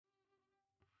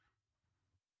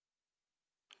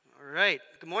right.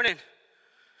 Good morning.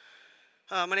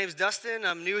 My name is Dustin.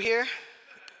 I'm new here.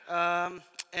 And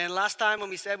last time when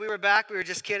we said we were back, we were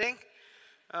just kidding.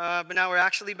 But now we're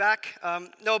actually back.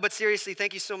 No, but seriously,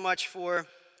 thank you so much for,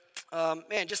 I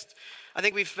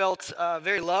think we felt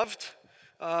very loved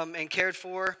and cared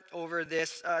for over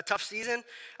this tough season.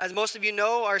 As most of you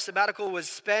know, our sabbatical was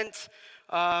spent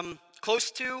close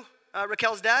to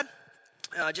Raquel's dad,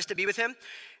 just to be with him.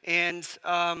 And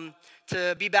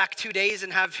to be back 2 days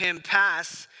and have him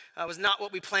pass was not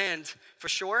what we planned for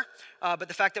sure. But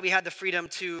the fact that we had the freedom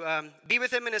to be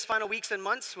with him in his final weeks and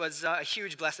months was a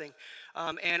huge blessing.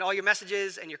 And all your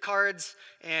messages and your cards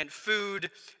and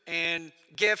food and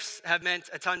gifts have meant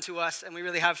a ton to us. And we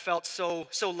really have felt so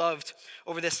loved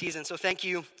over this season. So thank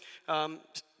you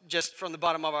just from the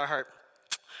bottom of our heart.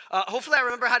 Hopefully I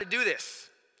remember how to do this.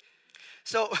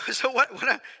 So what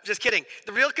I'm just kidding.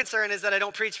 The real concern is that I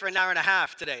don't preach for an hour and a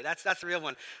half today. That's the real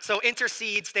one. So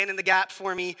intercede, stand in the gap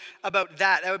for me about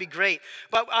that. That would be great.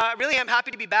 But really, I'm happy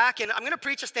to be back, and I'm going to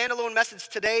preach a standalone message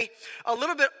today. A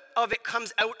little bit of it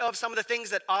comes out of some of the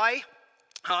things that I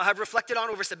have reflected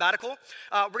on over sabbatical.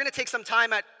 We're going to take some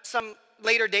time at some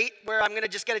later date where I'm going to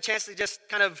just get a chance to just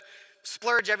kind of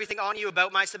splurge everything on you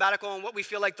about my sabbatical and what we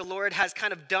feel like the Lord has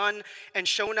kind of done and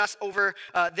shown us over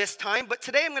this time. But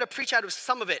today I'm going to preach out of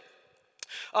some of it.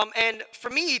 And for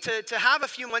me to have a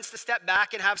few months to step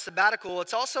back and have sabbatical,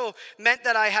 it's also meant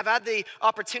that I have had the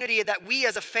opportunity, that we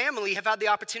as a family have had the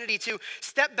opportunity to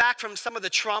step back from some of the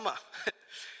trauma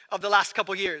of the last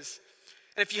couple years.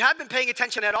 And if you have been paying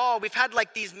attention at all, we've had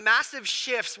like these massive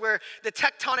shifts where the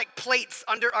tectonic plates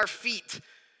under our feet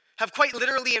have quite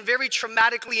literally and very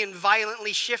traumatically and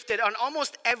violently shifted on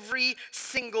almost every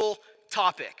single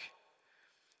topic.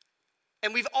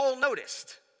 And we've all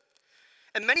noticed.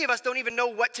 And many of us don't even know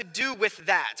what to do with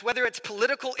that, whether it's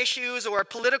political issues or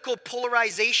political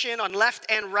polarization on left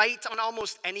and right on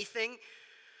almost anything,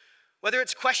 whether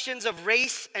it's questions of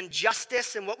race and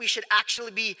justice and what we should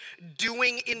actually be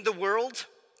doing in the world,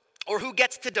 or who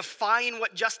gets to define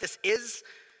what justice is.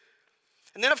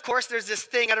 And then, of course, there's this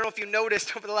thing, I don't know if you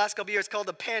noticed over the last couple of years, called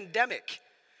the pandemic,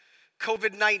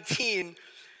 COVID-19.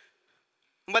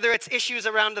 Whether it's issues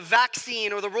around the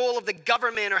vaccine or the role of the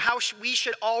government or how we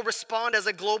should all respond as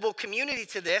a global community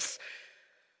to this,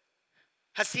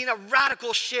 has seen a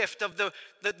radical shift of the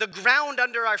ground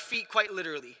under our feet, quite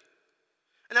literally.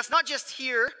 And that's not just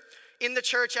here in the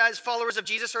church as followers of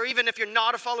Jesus, or even if you're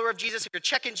not a follower of Jesus, if you're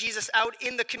checking Jesus out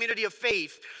in the community of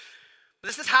faith. But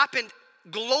this has happened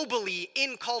globally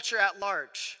in culture at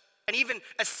large, and even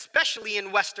especially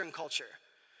in Western culture.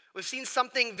 We've seen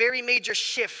something very major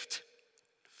shift,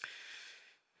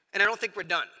 and I don't think we're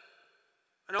done.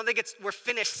 I don't think we're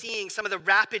finished seeing some of the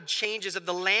rapid changes of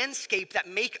the landscape that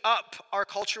make up our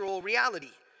cultural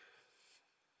reality.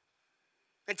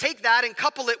 And take that and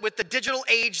couple it with the digital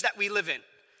age that we live in.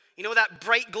 You know, that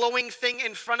bright glowing thing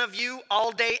in front of you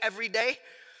all day, every day?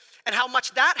 And how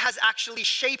much that has actually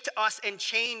shaped us and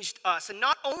changed us. And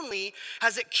not only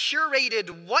has it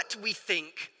curated what we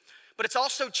think, but it's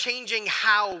also changing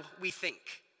how we think.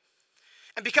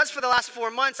 And because for the last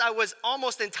 4 months, I was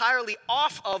almost entirely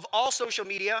off of all social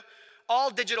media,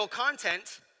 all digital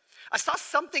content, I saw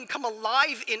something come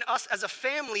alive in us as a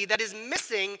family that is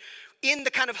missing in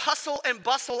the kind of hustle and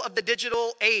bustle of the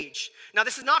digital age. Now,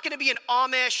 this is not going to be an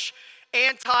Amish,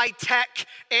 anti-tech,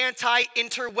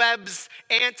 anti-interwebs,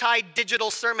 anti-digital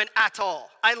sermon at all.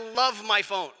 I love my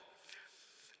phone.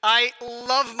 I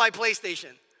love my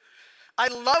PlayStation. I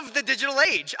love the digital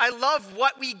age. I love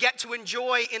what we get to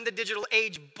enjoy in the digital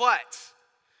age, but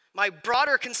my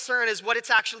broader concern is what it's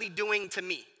actually doing to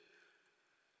me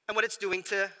and what it's doing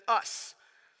to us.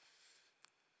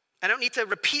 I don't need to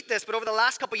repeat this, but over the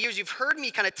last couple of years, you've heard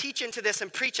me kind of teach into this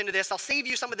and preach into this. I'll save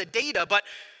you some of the data, but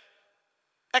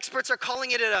experts are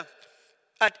calling it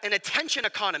an attention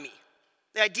economy.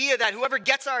 The idea that whoever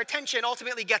gets our attention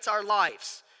ultimately gets our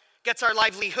lives, gets our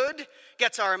livelihood,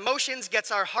 gets our emotions, gets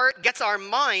our heart, gets our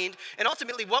mind, and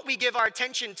ultimately what we give our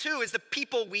attention to is the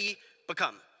people we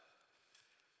become.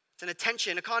 It's an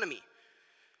attention economy.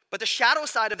 But the shadow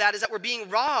side of that is that we're being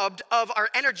robbed of our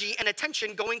energy and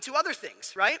attention going to other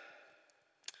things, right?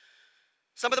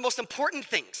 Some of the most important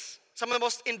things, some of the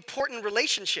most important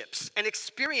relationships and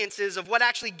experiences of what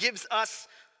actually gives us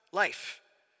life.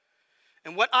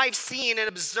 And what I've seen and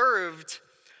observed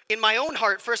in my own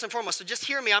heart, first and foremost, so just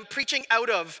hear me, I'm preaching out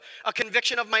of a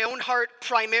conviction of my own heart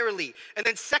primarily. And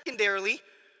then secondarily,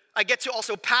 I get to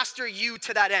also pastor you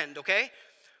to that end, okay?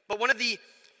 But one of the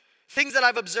things that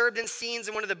I've observed and seen,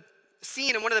 and one of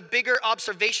the bigger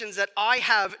observations that I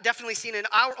have definitely seen in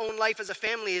our own life as a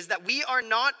family is that we are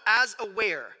not as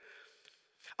aware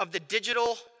of the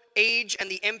digital age and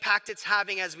the impact it's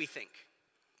having as we think.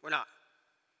 We're not.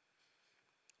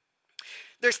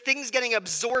 There's things getting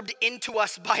absorbed into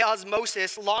us by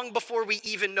osmosis long before we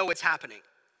even know it's happening.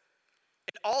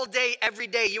 And all day, every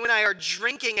day, you and I are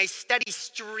drinking a steady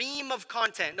stream of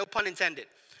content, no pun intended,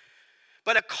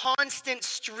 but a constant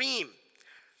stream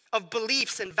of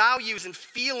beliefs and values and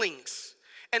feelings.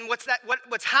 And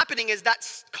what's happening is that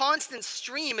constant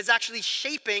stream is actually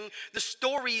shaping the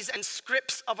stories and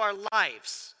scripts of our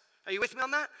lives. Are you with me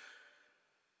on that?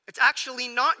 It's actually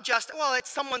not just, well, it's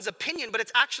someone's opinion, but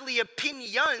it's actually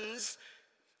opinions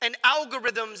and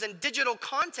algorithms and digital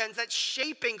content that's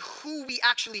shaping who we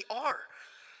actually are.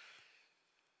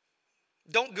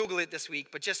 Don't Google it this week,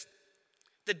 but just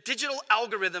the digital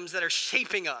algorithms that are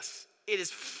shaping us. It is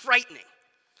frightening.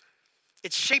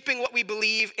 It's shaping what we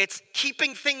believe. It's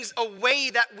keeping things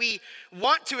away that we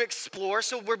want to explore.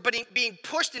 So we're being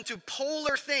pushed into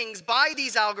polar things by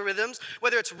these algorithms,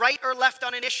 whether it's right or left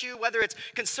on an issue, whether it's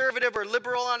conservative or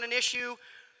liberal on an issue,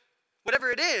 whatever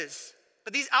it is.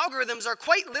 But these algorithms are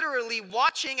quite literally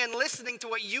watching and listening to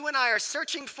what you and I are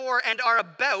searching for and are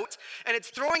about, and it's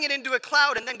throwing it into a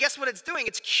cloud, and then guess what it's doing?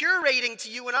 It's curating to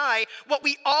you and I what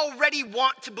we already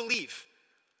want to believe.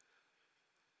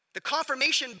 The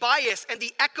confirmation bias and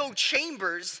the echo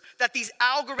chambers that these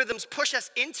algorithms push us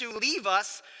into leave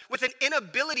us with an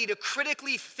inability to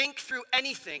critically think through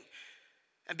anything.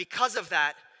 And because of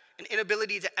that, an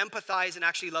inability to empathize and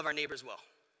actually love our neighbors well.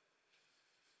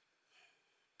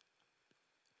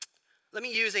 Let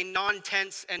me use a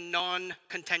non-tense and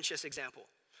non-contentious example.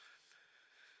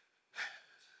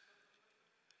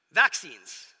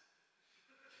 Vaccines.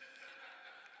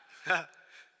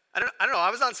 I don't know.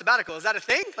 I was on sabbatical. Is that a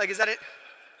thing? Like, is that it?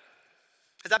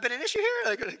 Has that been an issue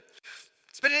here? Like,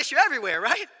 it's been an issue everywhere,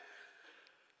 right?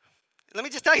 Let me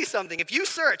just tell you something.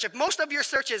 If most of your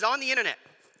searches on the internet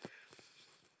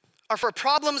are for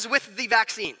problems with the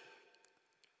vaccine,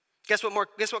 guess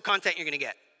what content you're going to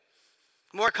get?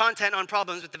 More content on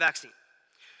problems with the vaccine.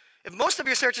 If most of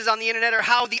your searches on the internet are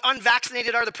how the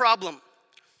unvaccinated are the problem,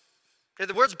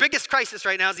 the world's biggest crisis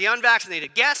right now is the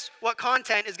unvaccinated. Guess what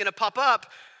content is going to pop up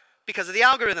because of the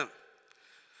algorithm?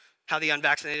 How the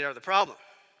unvaccinated are the problem.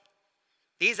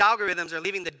 These algorithms are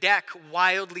leaving the deck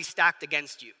wildly stacked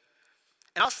against you.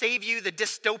 And I'll save you the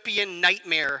dystopian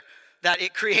nightmare that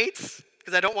it creates,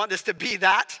 because I don't want this to be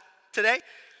that today.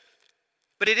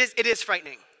 But it is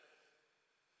frightening.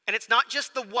 And it's not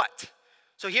just the what.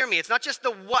 So hear me, it's not just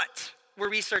the what we're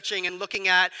researching and looking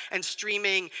at and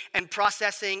streaming and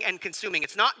processing and consuming.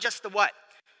 It's not just the what.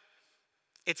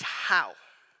 It's how.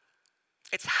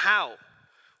 It's how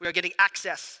we are getting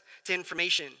access to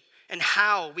information and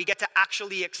how we get to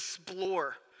actually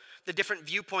explore the different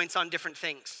viewpoints on different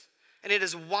things. And it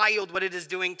is wild what it is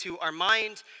doing to our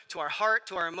mind, to our heart,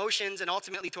 to our emotions, and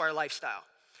ultimately to our lifestyle.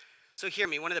 So hear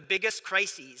me, one of the biggest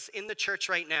crises in the church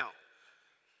right now,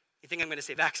 you think I'm going to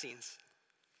say vaccines?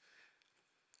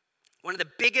 One of the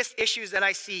biggest issues that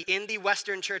I see in the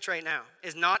Western church right now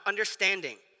is not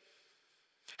understanding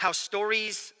how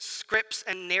stories, scripts,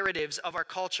 and narratives of our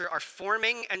culture are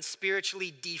forming and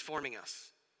spiritually deforming us.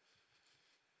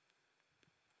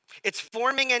 It's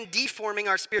forming and deforming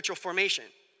our spiritual formation.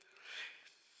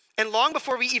 And long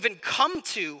before we even come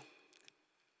to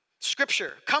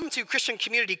Scripture, come to Christian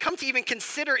community, come to even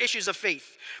consider issues of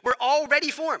faith, we're already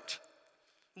formed.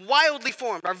 Wildly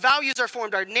formed. Our values are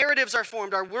formed. Our narratives are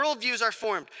formed. Our worldviews are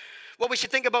formed. What we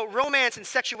should think about romance and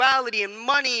sexuality and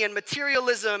money and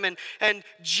materialism and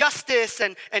justice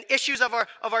and issues of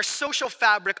our social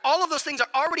fabric. All of those things are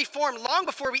already formed long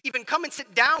before we even come and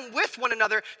sit down with one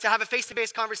another to have a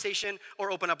face-to-face conversation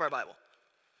or open up our Bible.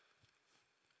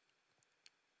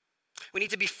 We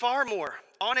need to be far more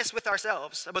honest with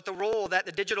ourselves about the role that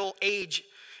the digital age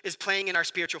is playing in our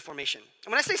spiritual formation.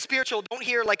 And when I say spiritual, don't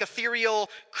hear like ethereal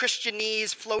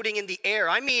Christianese floating in the air.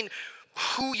 I mean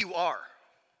who you are.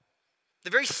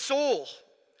 The very soul,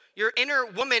 your inner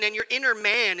woman and your inner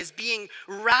man is being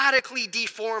radically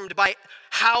deformed by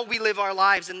how we live our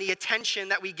lives and the attention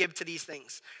that we give to these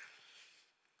things.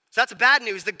 So that's bad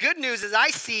news. The good news is I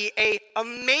see an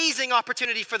amazing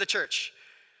opportunity for the church.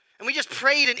 And we just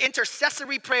prayed an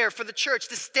intercessory prayer for the church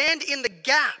to stand in the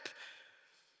gap,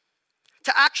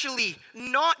 to actually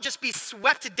not just be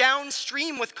swept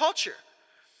downstream with culture.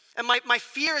 And my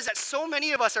fear is that so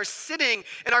many of us are sitting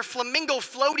in our flamingo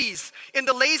floaties in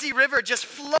the lazy river, just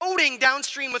floating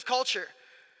downstream with culture,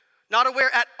 not aware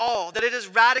at all that it is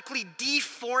radically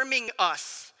deforming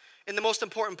us in the most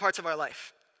important parts of our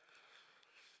life.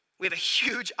 We have a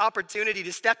huge opportunity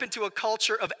to step into a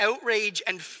culture of outrage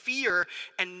and fear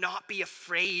and not be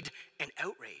afraid and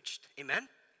outraged. Amen?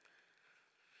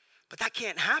 But that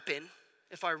can't happen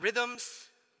if our rhythms,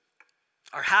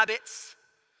 our habits,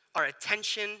 our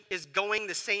attention is going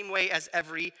the same way as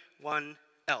everyone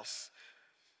else.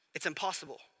 It's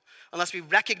impossible unless we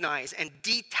recognize and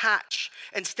detach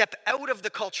and step out of the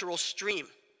cultural stream.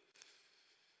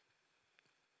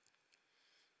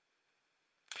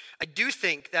 I do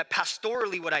think that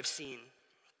pastorally what I've seen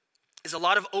is a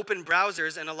lot of open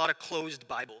browsers and a lot of closed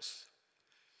Bibles.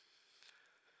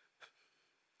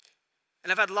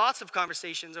 And I've had lots of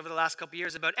conversations over the last couple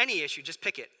years about any issue, just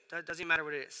pick it. That doesn't matter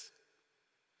what it is.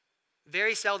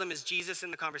 Very seldom is Jesus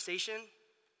in the conversation.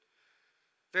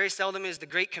 Very seldom is the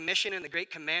Great Commission and the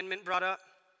Great Commandment brought up.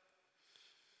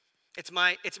 It's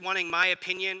wanting my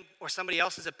opinion or somebody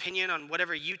else's opinion on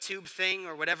whatever YouTube thing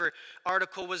or whatever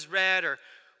article was read or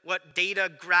what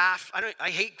data graph. I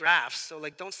hate graphs, so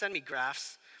don't send me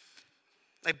graphs.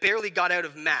 I barely got out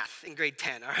of math in grade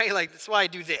 10, all right? That's why I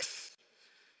do this.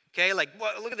 Okay,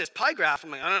 look at this pie graph.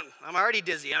 I'm I'm already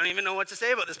dizzy. I don't even know what to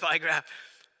say about this pie graph.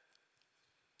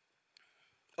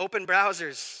 Open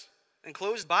browsers and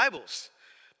closed Bibles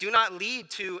do not lead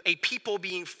to a people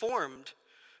being formed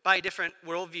by a different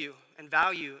worldview and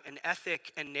value and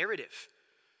ethic and narrative.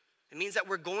 It means that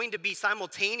we're going to be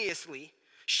simultaneously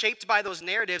shaped by those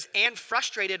narratives and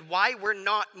frustrated why we're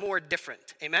not more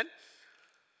different. Amen?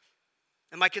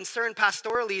 And my concern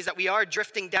pastorally is that we are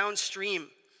drifting downstream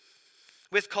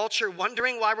with culture,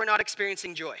 wondering why we're not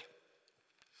experiencing joy.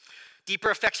 Deeper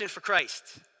affection for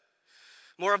Christ.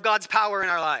 More of God's power in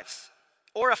our lives.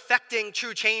 Or affecting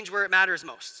true change where it matters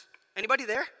most. Anybody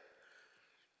there?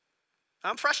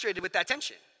 I'm frustrated with that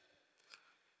tension.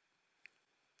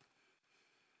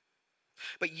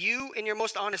 But you in your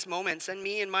most honest moments, and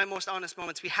me in my most honest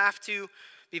moments, we have to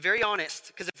be very honest.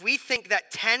 Because if we think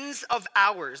that tens of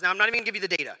hours, now I'm not even going to give you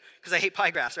the data, because I hate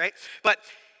pie graphs, right? But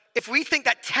if we think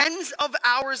that tens of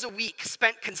hours a week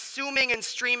spent consuming and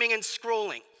streaming and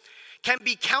scrolling can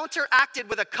be counteracted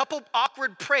with a couple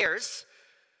awkward prayers,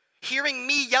 hearing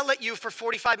me yell at you for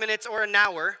 45 minutes or an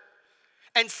hour,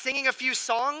 and singing a few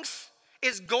songs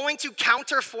is going to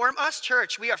counterform us,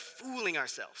 church, we are fooling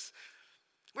ourselves.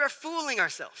 We are fooling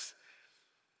ourselves.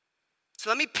 So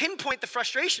let me pinpoint the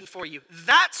frustration for you.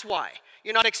 That's why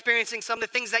you're not experiencing some of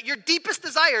the things that your deepest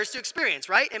desire is to experience,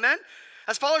 right? Amen?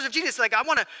 As followers of Jesus, I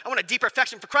want a deeper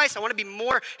affection for Christ. I want to be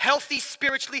more healthy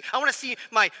spiritually. I want to see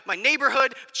my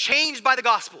neighborhood changed by the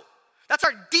gospel. That's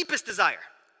our deepest desire.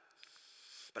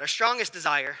 But our strongest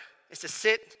desire is to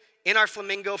sit in our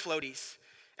flamingo floaties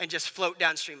and just float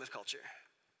downstream with culture.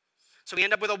 So we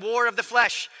end up with a war of the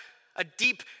flesh, a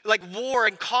deep war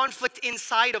and conflict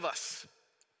inside of us,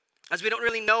 as we don't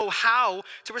really know how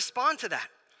to respond to that.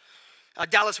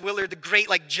 Dallas Willard, the great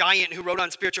giant who wrote on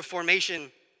spiritual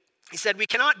formation, he said, we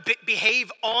cannot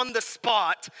behave on the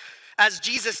spot as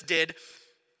Jesus did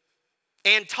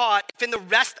and taught if in the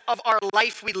rest of our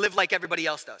life we live like everybody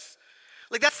else does.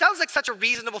 That sounds like such a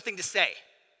reasonable thing to say,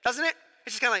 doesn't it?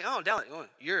 It's just kind of oh, Dallas,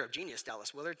 you're a genius,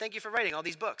 Dallas Willard. Thank you for writing all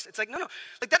these books. It's no.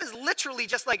 That is literally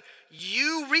just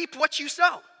you reap what you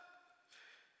sow.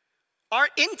 Our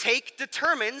intake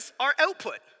determines our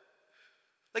output.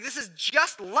 This is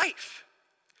just life.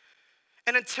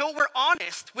 And until we're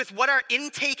honest with what our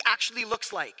intake actually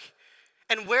looks like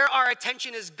and where our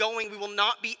attention is going, we will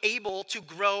not be able to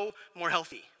grow more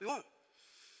healthy. We won't.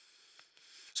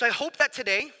 So I hope that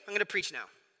today, I'm going to preach now,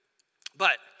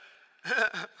 but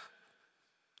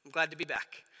I'm glad to be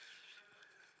back.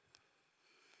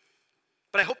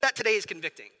 But I hope that today is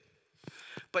convicting,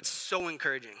 but so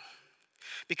encouraging.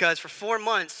 Because for 4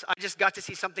 months, I just got to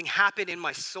see something happen in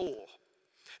my soul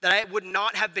that I would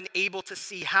not have been able to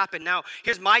see happen. Now,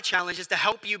 here's my challenge, is to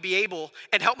help you be able,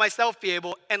 and help myself be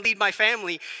able, and lead my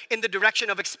family in the direction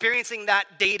of experiencing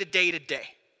that day to day to day.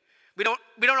 We don't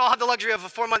all have the luxury of a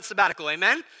 4-month sabbatical,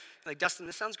 amen? Dustin,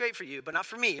 this sounds great for you, but not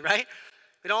for me, right?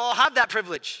 We don't all have that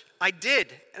privilege. I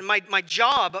did, and my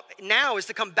job now is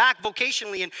to come back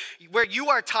vocationally and where you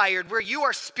are tired, where you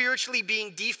are spiritually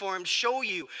being deformed, show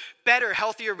you better,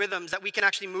 healthier rhythms that we can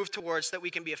actually move towards so that we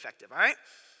can be effective, all right?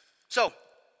 So,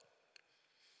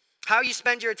 how you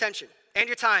spend your attention and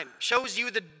your time shows you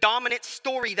the dominant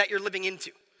story that you're living into.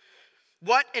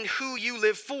 What and who you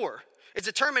live for is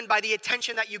determined by the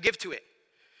attention that you give to it.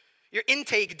 Your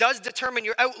intake does determine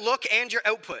your outlook and your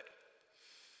output.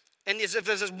 And if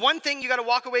there's one thing you got to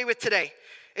walk away with today,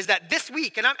 is that this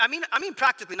week, and I mean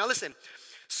practically. Now listen,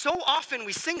 so often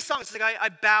we sing songs. It's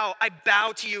I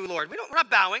bow to you, Lord. We're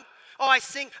not bowing. Oh, I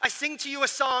sing to you a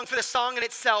song, for the song in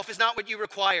itself is not what you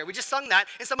require. We just sung that,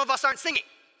 and some of us aren't singing.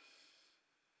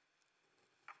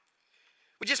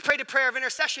 We just prayed a prayer of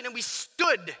intercession and we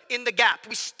stood in the gap.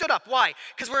 We stood up. Why?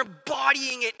 Because we're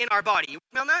embodying it in our body. You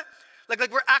know that?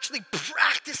 Like we're actually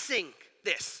practicing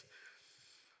this.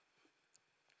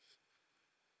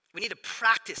 We need to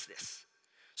practice this.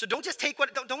 So don't just take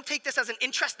don't take this as an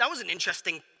interest. That was an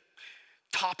interesting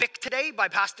topic today by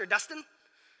Pastor Dustin.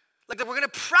 Like we're going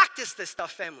to practice this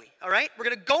stuff, family, all right? We're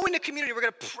going to go into community. We're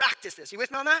going to practice this. You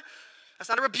with me on that? That's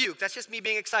not a rebuke. That's just me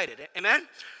being excited. Amen?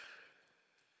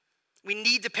 We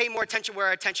need to pay more attention where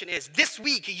our attention is. This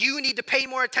week, you need to pay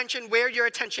more attention where your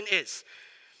attention is.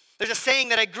 There's a saying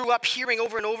that I grew up hearing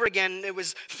over and over again. It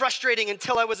was frustrating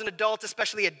until I was an adult,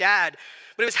 especially a dad.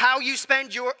 But it was how you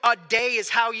spend a day is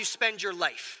how you spend your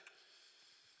life.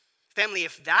 Family,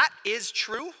 if that is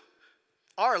true,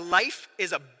 our life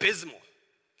is abysmal.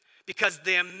 Because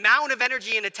the amount of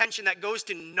energy and attention that goes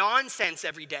to nonsense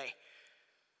every day.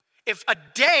 If a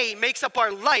day makes up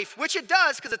our life, which it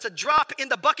does because it's a drop in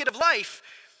the bucket of life,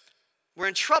 we're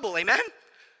in trouble, amen?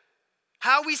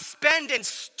 How we spend and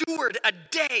steward a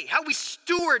day, how we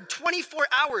steward 24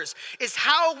 hours is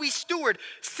how we steward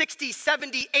 60,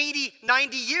 70, 80,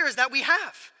 90 years that we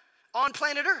have on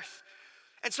planet Earth.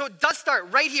 And so it does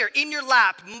start right here in your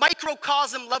lap,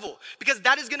 microcosm level, because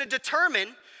that is going to determine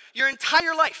your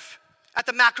entire life at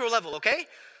the macro level, okay?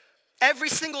 Every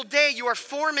single day you are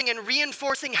forming and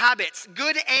reinforcing habits,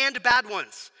 good and bad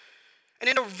ones. And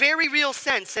in a very real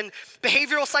sense, and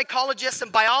behavioral psychologists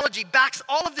and biology backs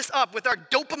all of this up with our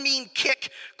dopamine kick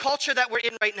culture that we're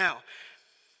in right now,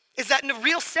 is that in a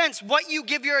real sense, what you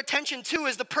give your attention to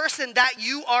is the person that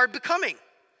you are becoming.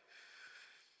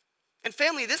 And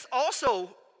family, this also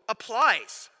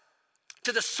applies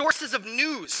to the sources of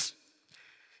news.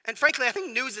 And frankly, I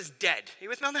think news is dead. Are you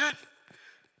with me on that?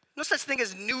 No such thing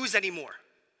as news anymore.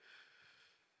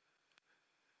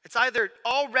 It's either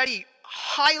already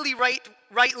highly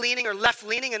right-leaning or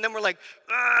left-leaning, and then we're like,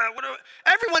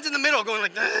 everyone's in the middle going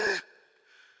like,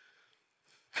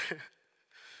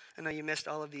 I know you missed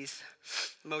all of these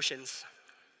emotions.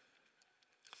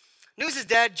 News is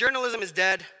dead. Journalism is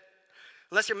dead.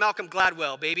 Unless you're Malcolm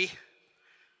Gladwell, baby.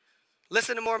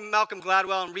 Listen to more Malcolm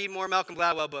Gladwell and read more Malcolm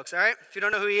Gladwell books, all right? If you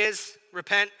don't know who he is,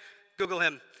 repent, Google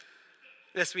him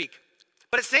this week.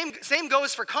 But same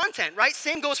goes for content, right?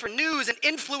 Same goes for news and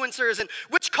influencers and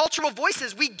which cultural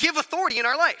voices we give authority in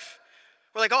our life.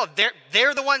 We're like, oh,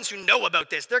 they're the ones who know about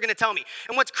this. They're going to tell me.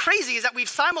 And what's crazy is that we've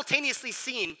simultaneously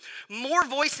seen more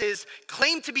voices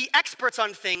claim to be experts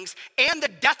on things and the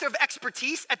death of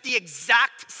expertise at the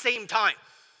exact same time.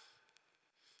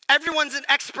 Everyone's an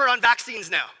expert on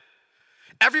vaccines now.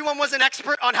 Everyone was an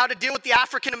expert on how to deal with the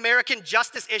African American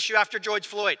justice issue after George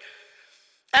Floyd.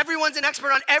 Everyone's an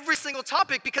expert on every single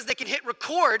topic because they can hit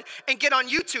record and get on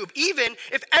YouTube, even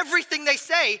if everything they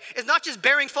say is not just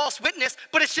bearing false witness,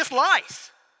 but it's just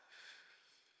lies.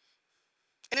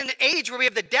 And in an age where we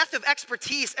have the death of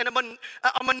expertise and a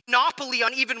monopoly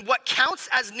on even what counts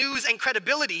as news and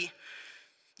credibility,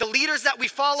 the leaders that we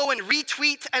follow and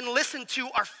retweet and listen to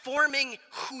are forming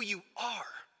who you are.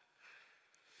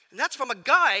 And that's from a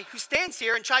guy who stands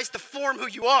here and tries to form who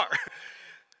you are.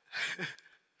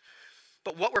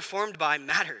 But what we're formed by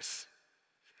matters.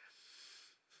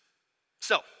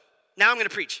 So, now I'm going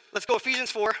to preach. Let's go Ephesians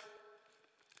 4.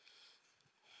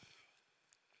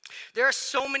 There are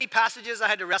so many passages I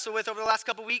had to wrestle with over the last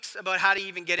couple weeks about how to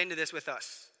even get into this with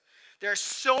us. There are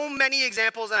so many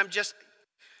examples, and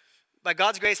by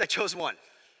God's grace, I chose one.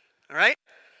 All right?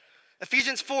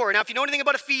 Ephesians 4. Now, if you know anything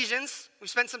about Ephesians, we've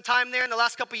spent some time there in the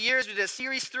last couple of years. We did a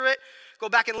series through it. Go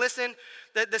back and listen.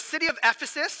 The city of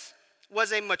Ephesus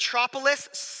was a metropolis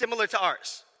similar to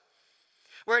ours,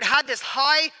 where it had this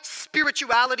high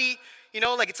spirituality,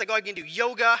 like it's like, oh, you can do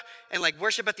yoga and like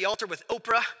worship at the altar with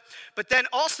Oprah, but then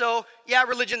also, yeah,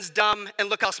 religion's dumb and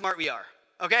look how smart we are,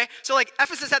 okay? So like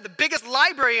Ephesus had the biggest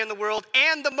library in the world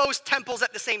and the most temples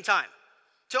at the same time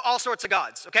to all sorts of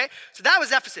gods, okay? So that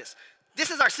was Ephesus.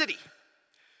 This is our city.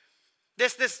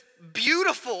 This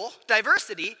beautiful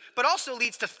diversity, but also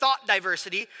leads to thought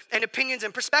diversity and opinions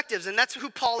and perspectives. And that's who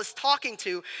Paul is talking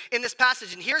to in this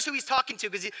passage. And here's who he's talking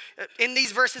to, because in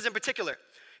these verses in particular,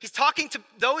 he's talking to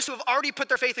those who have already put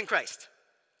their faith in Christ.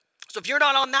 So if you're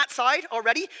not on that side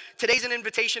already, today's an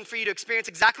invitation for you to experience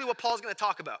exactly what Paul's going to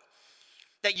talk about,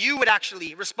 that you would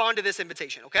actually respond to this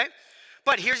invitation, okay?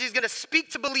 But he's going to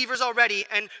speak to believers already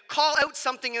and call out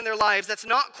something in their lives that's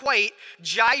not quite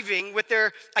jiving with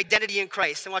their identity in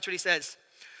Christ. And watch what he says.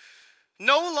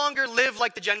 No longer live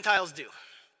like the Gentiles do.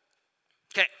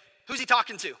 Okay, who's he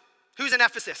talking to? Who's in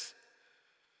Ephesus?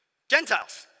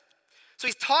 Gentiles. So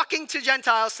he's talking to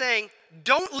Gentiles saying,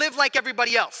 don't live like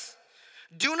everybody else.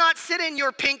 Do not sit in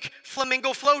your pink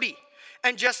flamingo floaty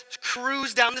and just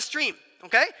cruise down the stream,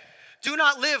 okay? Do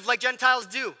not live like Gentiles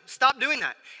do. Stop doing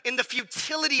that. In the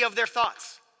futility of their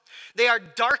thoughts. They are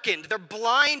darkened. They're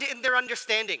blind in their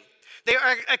understanding. They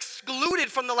are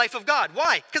excluded from the life of God.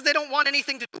 Why? Because they don't want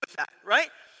anything to do with that, right?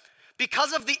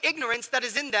 Because of the ignorance that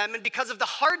is in them and because of the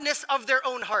hardness of their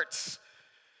own hearts.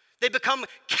 They become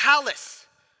callous,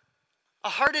 a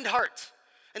hardened heart.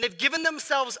 And they've given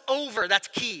themselves over, that's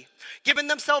key, given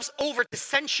themselves over to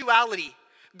sensuality,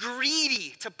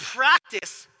 greedy, to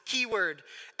practice, keyword,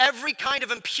 every kind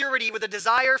of impurity with a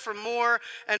desire for more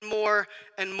and more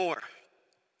and more.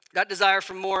 That desire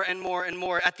for more and more and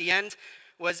more at the end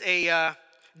was a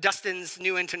Dustin's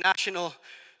New International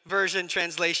Version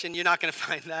translation. You're not going to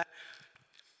find that.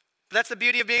 But that's the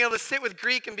beauty of being able to sit with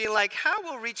Greek and being like, how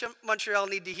will Reach Montreal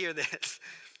need to hear this?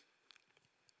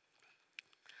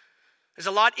 There's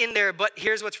a lot in there, but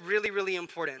here's what's really, really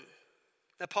important.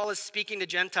 That Paul is speaking to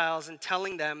Gentiles and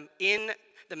telling them in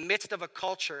the midst of a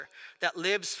culture that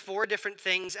lives for different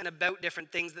things and about different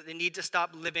things that they need to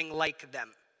stop living like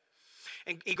them.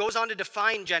 And he goes on to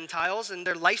define Gentiles and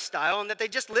their lifestyle and that they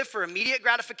just live for immediate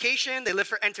gratification, they live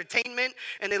for entertainment,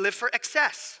 and they live for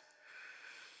excess.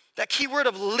 That key word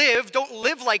of live, don't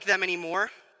live like them anymore,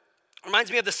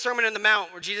 reminds me of the Sermon on the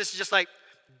Mount where Jesus is just like,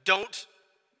 don't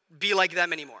be like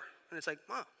them anymore. And it's like,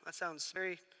 wow, that sounds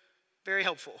very, very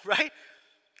helpful, right?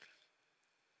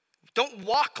 Don't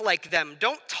walk like them.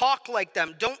 Don't talk like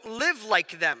them. Don't live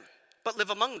like them, but live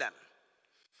among them.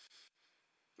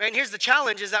 Right? And here's the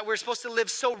challenge is that we're supposed to live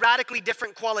so radically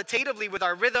different qualitatively with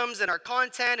our rhythms and our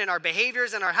content and our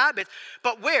behaviors and our habits,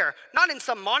 but where? Not in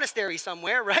some monastery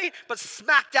somewhere, right? But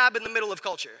smack dab in the middle of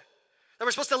culture. That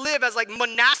we're supposed to live as like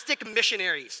monastic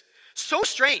missionaries. So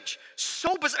strange,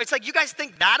 so bizarre. It's like, you guys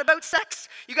think that about sex?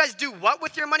 You guys do what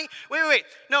with your money? Wait.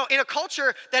 No, in a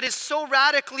culture that is so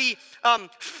radically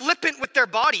flippant with their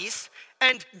bodies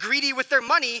and greedy with their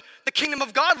money, the kingdom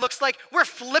of God looks like we're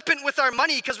flippant with our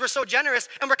money because we're so generous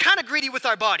and we're kind of greedy with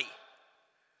our body.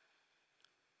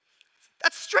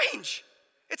 That's strange.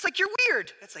 It's like, you're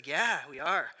weird. It's like, yeah, we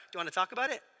are. Do you want to talk about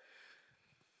it?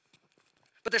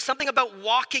 But there's something about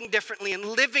walking differently and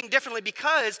living differently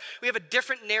because we have a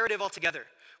different narrative altogether.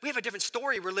 We have a different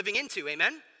story we're living into,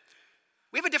 amen?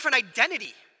 We have a different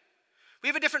identity. We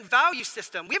have a different value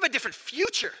system. We have a different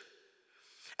future.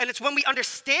 And it's when we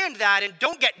understand that and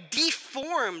don't get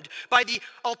deformed by the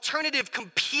alternative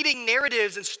competing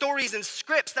narratives and stories and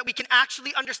scripts that we can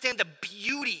actually understand the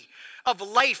beauty of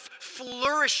life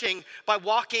flourishing by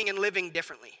walking and living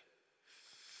differently.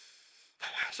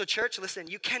 So church, listen,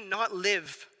 you cannot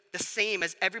live the same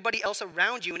as everybody else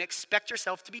around you and expect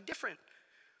yourself to be different.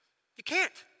 You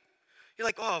can't. You're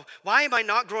like, oh, why am I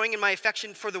not growing in my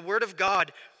affection for the Word of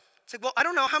God? It's like, well, I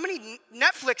don't know. How many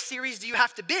Netflix series do you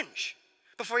have to binge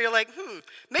before you're like,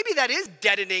 maybe that is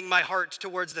deadening my heart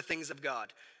towards the things of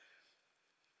God?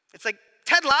 It's like,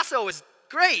 Ted Lasso is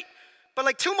great, but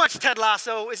like too much Ted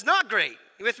Lasso is not great.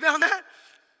 You with me on that?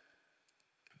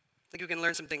 I think we can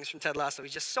learn some things from Ted Lasso.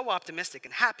 He's just so optimistic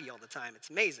and happy all the time. It's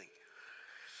amazing.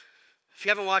 If you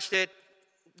haven't watched it,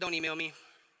 don't email me.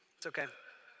 It's okay.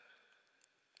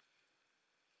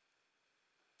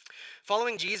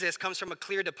 Following Jesus comes from a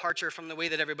clear departure from the way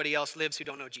that everybody else lives who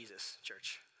don't know Jesus,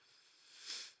 church.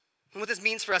 And what this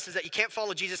means for us is that you can't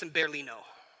follow Jesus and barely know.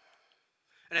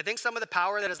 And I think some of the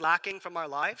power that is lacking from our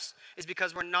lives is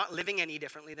because we're not living any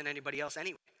differently than anybody else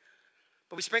anyway.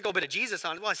 But we sprinkle a bit of Jesus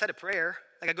on it. Well, I said a prayer.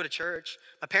 Like, I go to church.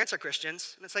 My parents are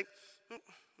Christians. And it's like,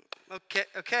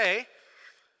 okay.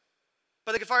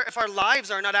 But like if our lives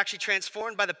are not actually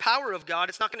transformed by the power of God,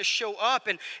 it's not going to show up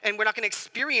and we're not going to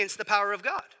experience the power of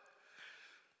God.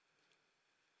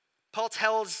 Paul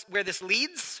tells where this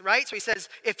leads, right? So he says,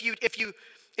 if you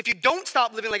don't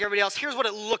stop living like everybody else, here's what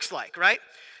it looks like, right?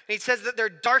 And he says that they're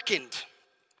darkened.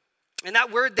 And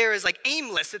that word there is like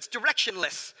aimless. It's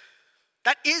directionless.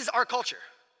 That is our culture.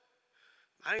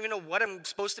 I don't even know what I'm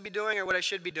supposed to be doing or what I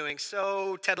should be doing.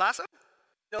 So Ted Lasso?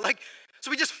 So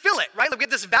we just fill it, right? Like we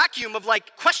get this vacuum of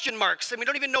like question marks and we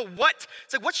don't even know what.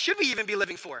 It's like, what should we even be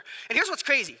living for? And here's what's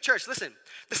crazy. Church, listen.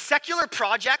 The secular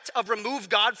project of remove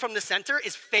God from the center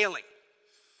is failing.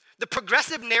 The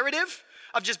progressive narrative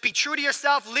of just be true to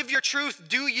yourself, live your truth,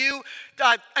 do you.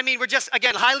 We're just,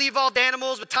 again, highly evolved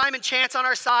animals with time and chance on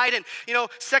our side. And,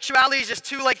 sexuality is just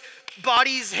two,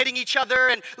 bodies hitting each other.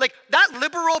 And, that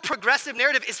liberal progressive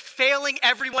narrative is failing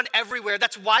everyone everywhere.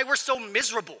 That's why we're so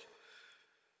miserable.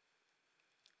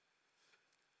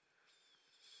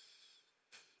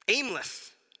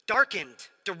 Aimless, darkened,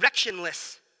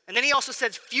 directionless. And then he also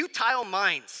says futile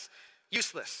minds,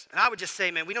 useless. And I would just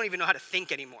say, man, we don't even know how to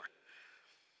think anymore.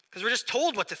 Because we're just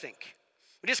told what to think.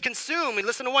 We just consume. We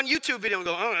listen to one YouTube video and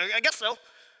go, oh, I guess so.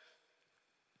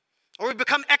 Or we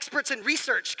become experts in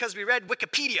research because we read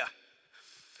Wikipedia.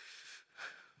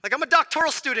 Like, I'm a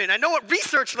doctoral student. I know what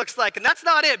research looks like, and that's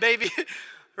not it, baby.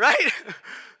 Right?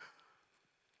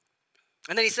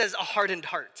 And then he says, a hardened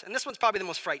heart. And this one's probably the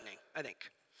most frightening, I think.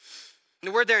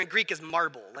 And the word there in Greek is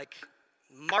marble, like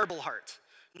marble heart.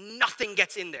 Nothing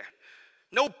gets in there.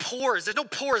 No pores. There's no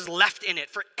pores left in it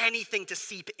for anything to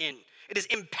seep in. It is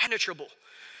impenetrable.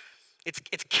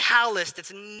 It's calloused,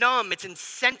 it's numb, it's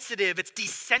insensitive, it's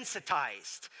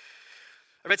desensitized.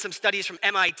 I read some studies from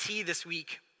MIT this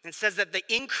week, and it says that the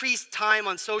increased time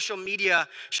on social media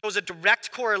shows a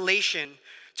direct correlation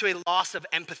to a loss of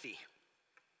empathy.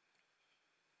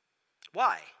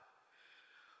 Why?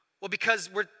 Well, because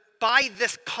by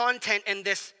this content and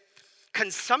this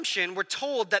consumption, we're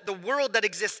told that the world that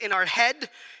exists in our head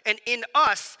and in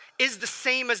us is the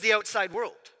same as the outside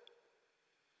world.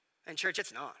 And church,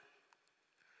 it's not.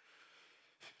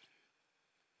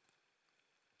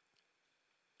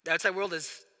 The outside world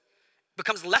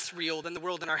becomes less real than the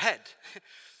world in our head.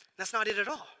 That's not it at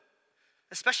all.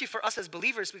 Especially for us as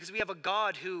believers, because we have a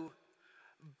God who,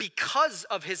 because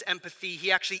of his empathy,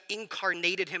 he actually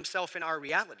incarnated himself in our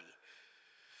reality.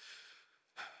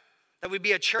 That we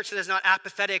be a church that is not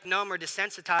apathetic, numb, or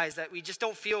desensitized, that we just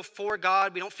don't feel for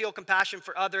God, we don't feel compassion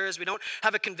for others, we don't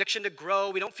have a conviction to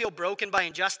grow, we don't feel broken by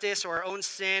injustice or our own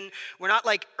sin. We're not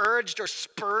like urged or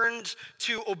spurned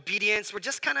to obedience. We're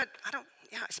just kind of,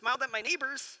 I smiled at my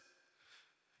neighbors.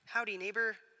 Howdy,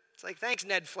 neighbor. It's like, thanks,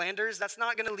 Ned Flanders. That's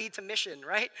not going to lead to mission,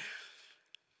 right?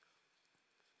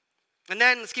 And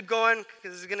then, let's keep going,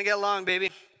 because it's going to get long,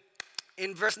 baby.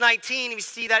 In verse 19, we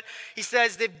see that he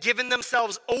says they've given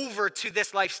themselves over to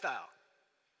this lifestyle.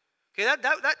 Okay,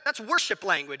 that's worship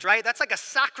language, right? That's like a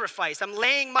sacrifice. I'm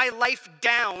laying my life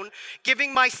down,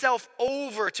 giving myself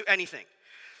over to anything.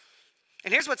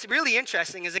 And here's what's really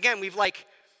interesting is, again, we've like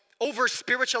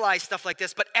over-spiritualized stuff like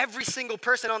this, but every single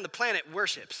person on the planet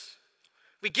worships.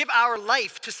 We give our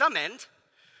life to some end,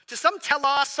 to some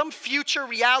telos, some future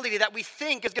reality that we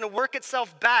think is going to work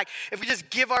itself back if we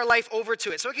just give our life over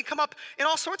to it. So it can come up in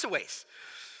all sorts of ways.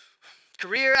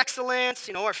 Career excellence,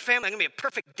 our family, I'm going to be a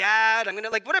perfect dad, I'm going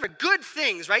to whatever, good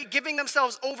things, right? Giving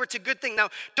themselves over to good things. Now,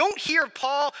 don't hear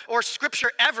Paul or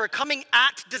scripture ever coming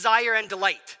at desire and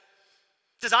delight.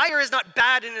 Desire is not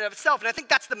bad in and of itself, and I think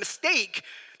that's the mistake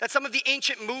that some of the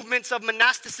ancient movements of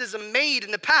monasticism made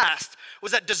in the past,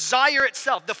 was that desire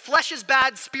itself, the flesh is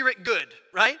bad, spirit good,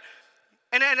 right?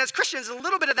 And as Christians, a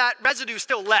little bit of that residue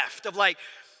still left of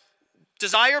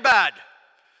desire bad,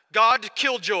 God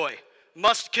killjoy,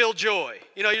 must kill joy.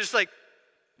 You're just like,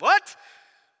 what?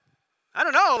 I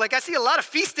don't know, I see a lot of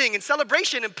feasting and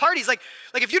celebration and parties. Like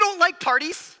if you don't like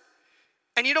parties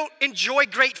and you don't enjoy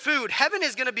great food, heaven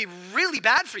is gonna be really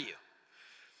bad for you.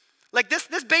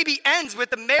 This baby ends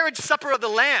with the marriage supper of the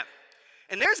Lamb.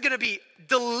 And there's going to be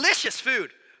delicious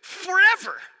food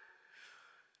forever.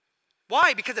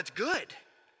 Why? Because it's good.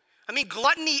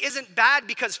 Gluttony isn't bad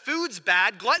because food's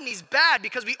bad. Gluttony's bad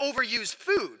because we overuse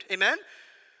food. Amen?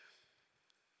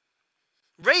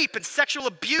 Rape and sexual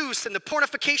abuse and the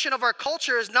pornification of our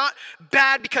culture is not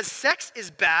bad because sex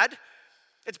is bad.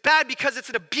 It's bad because it's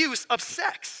an abuse of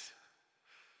sex.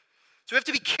 So we have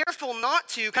to be careful not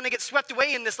to kind of get swept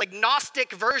away in this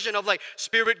Gnostic version of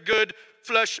spirit good,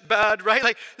 flesh bad, right?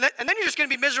 And then you're just going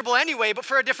to be miserable anyway, but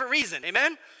for a different reason,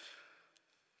 amen?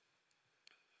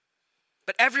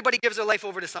 But everybody gives their life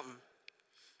over to something,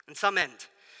 and some end.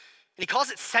 And he calls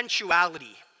it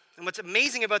sensuality. And what's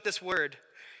amazing about this word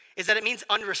is that it means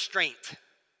unrestraint.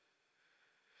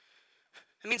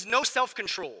 It means no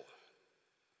self-control.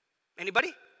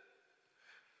 Anybody?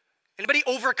 Anybody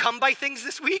overcome by things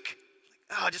this week?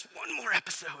 Oh, just one more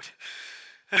episode.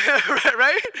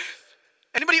 Right?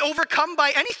 Anybody overcome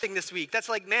by anything this week? That's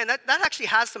man, that actually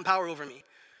has some power over me.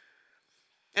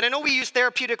 And I know we use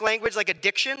therapeutic language like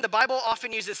addiction. The Bible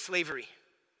often uses slavery.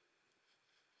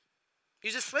 It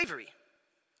uses slavery.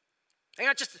 You're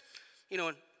not just,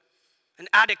 an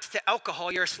addict to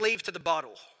alcohol. You're a slave to the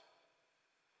bottle.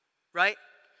 Right?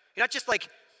 You're not just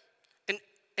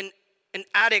an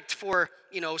addict for,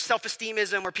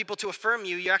 self-esteemism or people to affirm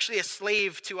you. You're actually a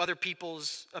slave to other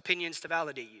people's opinions to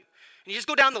validate you. And you just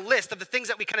go down the list of the things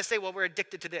that we kind of say, well, we're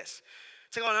addicted to this.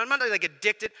 It's I'm not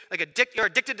addicted, you're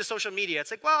addicted to social media.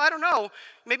 It's well, I don't know.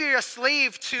 Maybe you're a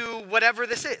slave to whatever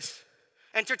this is.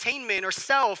 Entertainment or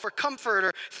self or comfort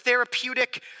or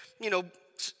therapeutic,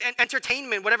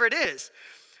 entertainment, whatever it is.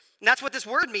 And that's what this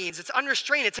word means. It's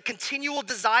unrestrained. It's a continual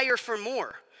desire for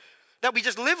more. That we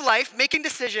just live life making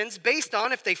decisions based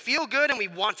on if they feel good and we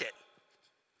want it.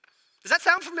 Does that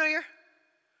sound familiar?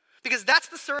 Because that's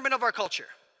the sermon of our culture.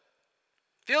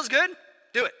 Feels good?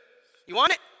 Do it. You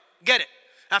want it? Get it.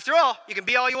 After all, you can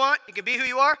be all you want. You can be who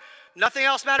you are. Nothing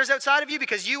else matters outside of you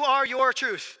because you are your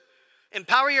truth.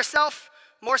 Empower yourself.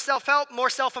 More self-help, more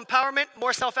self-empowerment,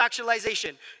 more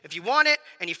self-actualization. If you want it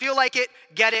and you feel like it,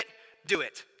 get it, do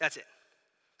it. That's it.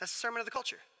 That's the sermon of the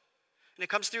culture. And it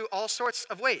comes through all sorts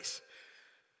of ways.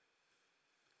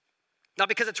 Not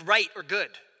because it's right or good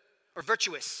or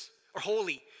virtuous or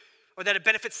holy or that it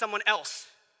benefits someone else.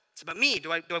 It's about me.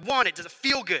 Do I want it? Does it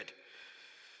feel good?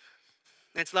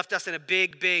 And it's left us in a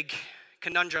big, big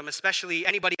conundrum, especially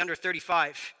anybody under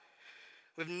 35.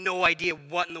 We have no idea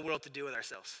what in the world to do with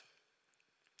ourselves.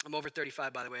 I'm over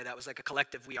 35, by the way. That was like a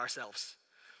collective we ourselves.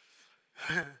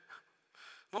 I'm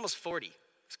almost 40.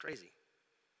 It's crazy.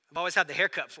 I've always had the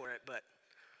haircut for it, but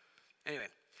anyway.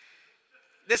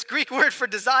 This Greek word for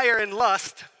desire and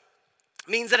lust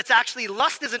means that it's actually,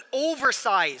 lust is an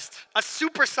oversized, a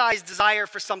supersized desire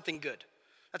for something good.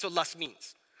 That's what lust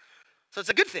means. So it's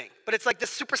a good thing, but it's like this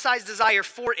supersized desire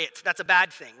for it. That's a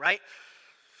bad thing, right?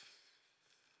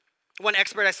 One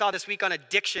expert I saw this week on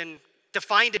addiction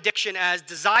defined addiction as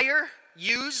desire,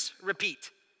 use,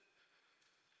 repeat.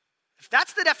 If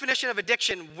that's the definition of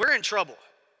addiction, we're in trouble.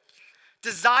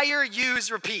 Desire,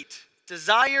 use, repeat.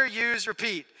 Desire, use,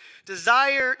 repeat.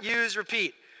 Desire, use,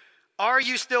 repeat. Are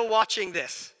you still watching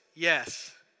this?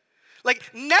 Yes.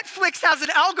 Like Netflix has an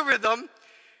algorithm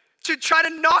to try to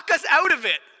knock us out of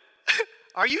it.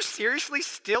 Are you seriously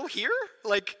still here?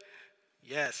 Like,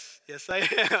 yes I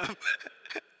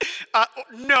am.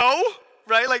 No,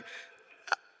 right? Like,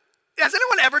 has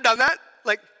anyone ever done that?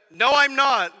 Like, no, I'm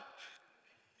not.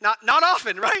 Not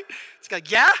often, right? It's like,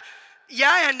 yeah,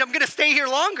 and I'm going to stay here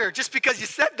longer just because you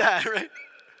said that, right?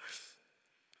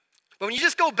 But when you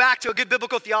just go back to a good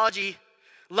biblical theology,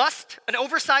 lust, an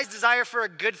oversized desire for a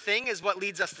good thing is what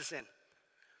leads us to sin.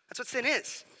 That's what sin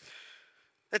is.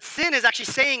 That sin is actually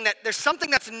saying that there's something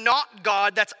that's not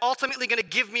God that's ultimately going to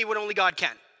give me what only God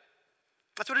can.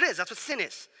 That's what it is. That's what sin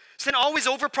is. Sin always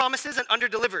overpromises and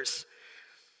underdelivers.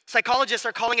 Psychologists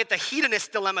are calling it the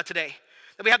hedonist dilemma today.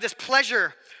 That we have this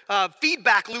pleasure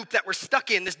feedback loop that we're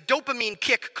stuck in, this dopamine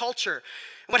kick culture.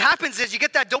 And what happens is you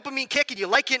get that dopamine kick and you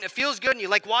like it and it feels good and you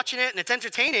like watching it and it's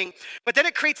entertaining, but then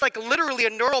it creates like literally a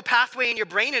neural pathway in your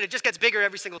brain and it just gets bigger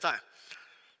every single time.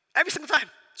 Every single time.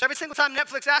 So every single time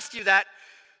Netflix asks you that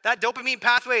dopamine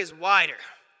pathway is wider.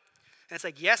 And it's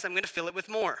like, yes, I'm going to fill it with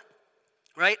more,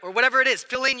 right? Or whatever it is,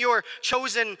 fill in your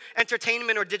chosen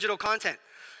entertainment or digital content.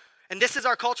 And this is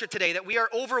our culture today, that we are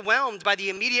overwhelmed by the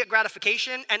immediate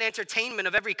gratification and entertainment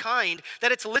of every kind,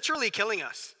 that it's literally killing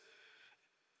us.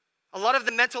 A lot of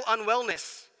the mental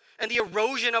unwellness and the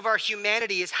erosion of our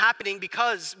humanity is happening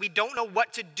because we don't know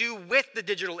what to do with the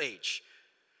digital age.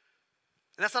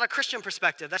 And that's not a Christian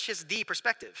perspective, that's just the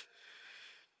perspective.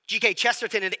 G.K.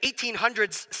 Chesterton in the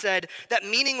 1800s said that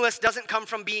meaningless doesn't come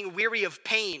from being weary of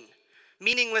pain.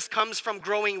 Meaningless comes from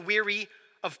growing weary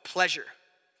of pleasure.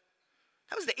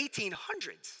 That was the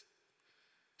 1800s.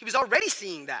 He was already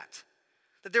seeing that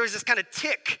there was this kind of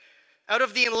tick out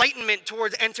of the Enlightenment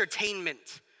towards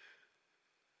entertainment.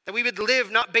 That we would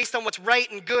live not based on what's right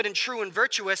and good and true and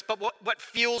virtuous, but what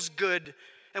feels good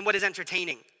and what is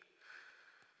entertaining.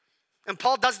 And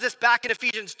Paul does this back in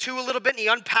Ephesians 2 a little bit, and he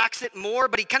unpacks it more,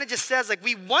 but he kind of just says, like,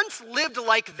 we once lived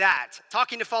like that,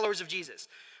 talking to followers of Jesus.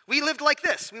 We lived like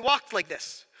this. We walked like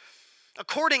this,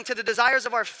 according to the desires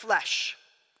of our flesh,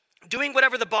 doing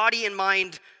whatever the body and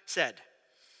mind said.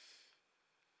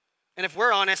 And if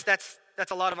we're honest, that's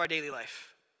a lot of our daily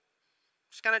life.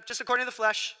 Just according to the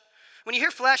flesh. When you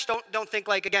hear flesh, don't think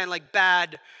like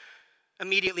bad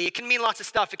immediately. It can mean lots of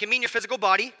stuff. It can mean your physical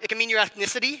body. It can mean your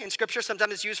ethnicity. In Scripture,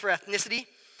 sometimes it's used for ethnicity,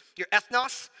 your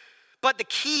ethnos. But the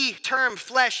key term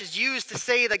flesh is used to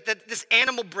say like that this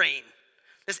animal brain,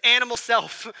 this animal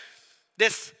self,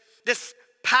 this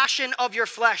passion of your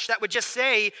flesh that would just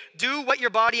say, do what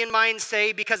your body and mind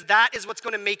say because that is what's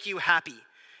going to make you happy.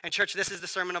 And church, this is the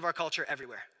sermon of our culture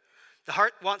everywhere. The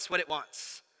heart wants what it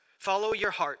wants. Follow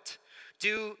your heart.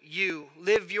 Do you.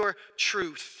 Live your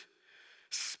truth.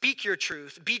 Speak your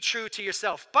truth. Be true to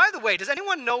yourself. By the way, does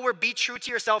anyone know where be true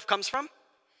to yourself comes from?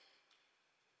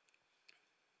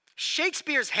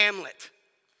 Shakespeare's Hamlet.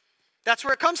 That's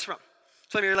where it comes from.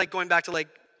 Some of you are like going back to like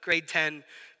grade 10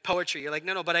 poetry. You're like,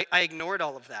 no, but I ignored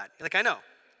all of that. You're like, I know.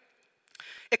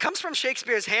 It comes from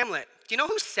Shakespeare's Hamlet. Do you know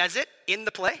who says it in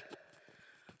the play?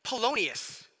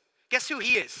 Polonius. Guess who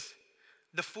he is?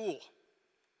 The fool.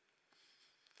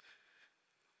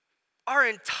 Our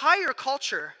entire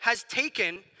culture has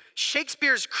taken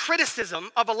Shakespeare's criticism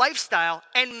of a lifestyle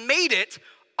and made it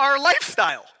our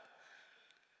lifestyle.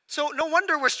 So no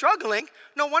wonder we're struggling.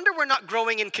 No wonder we're not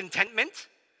growing in contentment.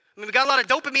 I mean, we got a lot of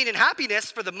dopamine and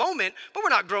happiness for the moment, but we're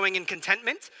not growing in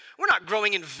contentment. We're not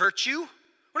growing in virtue.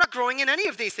 We're not growing in any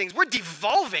of these things. We're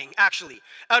devolving, actually,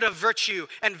 out of virtue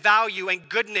and value and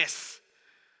goodness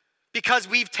because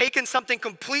we've taken something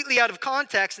completely out of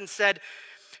context and said,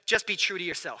 just be true to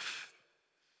yourself.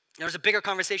 There's a bigger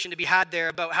conversation to be had there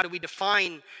about how do we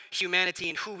define humanity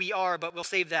and who we are, but we'll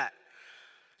save that.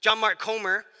 John Mark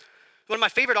Comer, one of my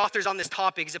favorite authors on this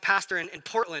topic, he's a pastor in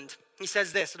Portland. He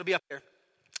says this, it'll be up there.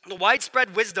 The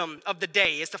widespread wisdom of the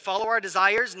day is to follow our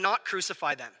desires, not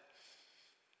crucify them.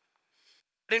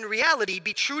 But in reality,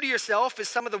 be true to yourself is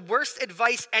some of the worst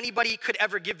advice anybody could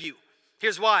ever give you.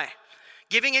 Here's why.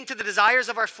 Giving into the desires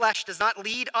of our flesh does not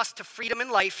lead us to freedom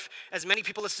in life, as many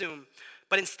people assume,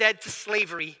 but instead to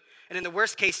slavery, and in the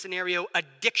worst case scenario,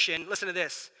 addiction, listen to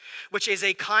this, which is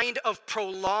a kind of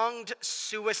prolonged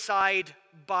suicide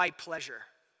by pleasure.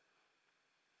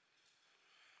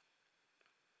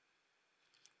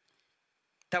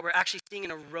 That we're actually seeing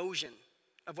an erosion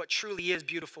of what truly is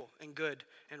beautiful and good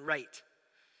and right.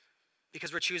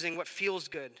 Because we're choosing what feels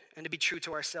good and to be true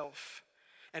to ourselves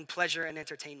and pleasure and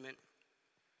entertainment.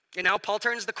 And now Paul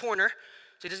turns the corner.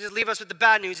 So he doesn't just leave us with the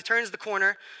bad news. He turns the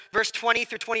corner. Verse 20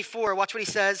 through 24. Watch what he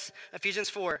says. Ephesians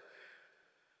 4.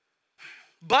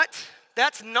 But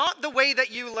that's not the way that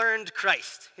you learned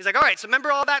Christ. He's like, all right, so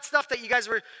remember all that stuff that you guys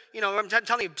were, I'm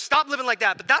telling you, stop living like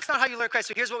that. But that's not how you learn Christ.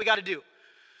 So here's what we got to do.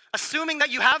 Assuming that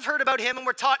you have heard about him and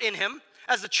were taught in him,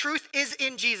 as the truth is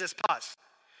in Jesus. Pause.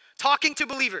 Talking to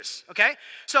believers, okay?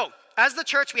 So, as the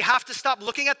church, we have to stop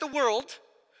looking at the world,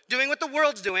 doing what the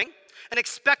world's doing, and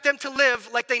expect them to live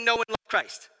like they know and love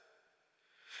Christ.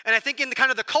 And I think in the kind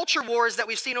of the culture wars that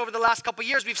we've seen over the last couple of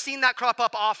years, we've seen that crop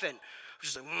up often. We're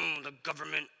just like, the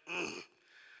government,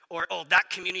 or, that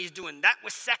community is doing that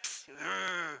with sex.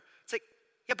 It's like,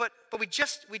 yeah, but we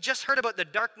just heard about the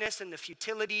darkness and the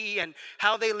futility and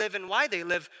how they live and why they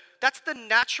live. That's the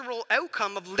natural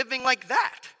outcome of living like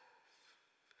that.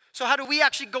 So how do we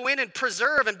actually go in and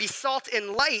preserve and be salt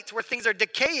and light where things are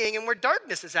decaying and where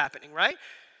darkness is happening, right?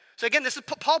 So again, this is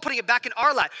Paul putting it back in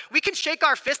our lap. We can shake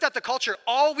our fist at the culture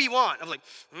all we want. I'm like,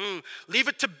 leave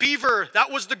it to Beaver. That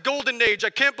was the golden age. I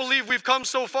can't believe we've come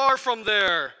so far from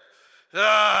there. Okay.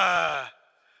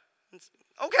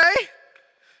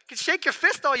 You can shake your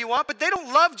fist all you want, but they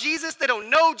don't love Jesus. They don't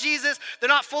know Jesus. They're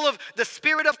not full of the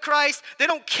Spirit of Christ. They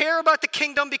don't care about the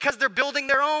kingdom because they're building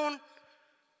their own.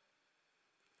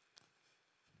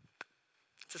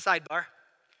 It's a sidebar.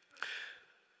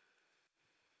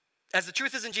 As the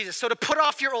truth is in Jesus. So to put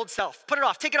off your old self, put it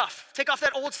off, take it off. Take off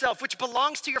that old self, which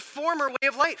belongs to your former way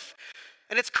of life.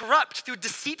 And it's corrupt through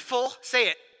deceitful, say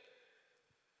it.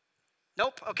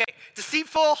 Nope, okay.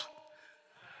 Deceitful,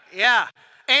 yeah.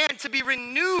 And to be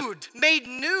renewed, made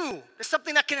new. There's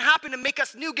something that can happen to make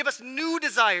us new, give us new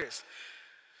desires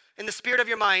in the spirit of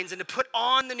your minds, and to put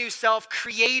on the new self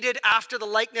created after the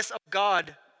likeness of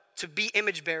God, to be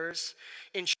image bearers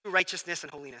in true righteousness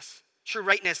and holiness. True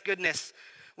rightness, goodness,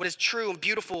 what is true and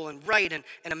beautiful and right and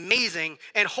amazing.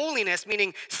 And holiness,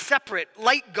 meaning separate,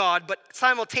 like God, but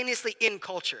simultaneously in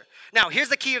culture. Now, here's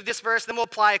the key of this verse, then we'll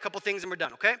apply a couple things and we're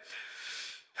done, okay?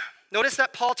 Notice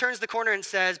that Paul turns the corner and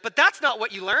says, but that's not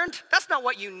what you learned. That's not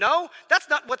what you know. That's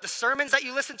not what the sermons that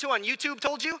you listened to on YouTube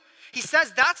told you. He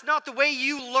says that's not the way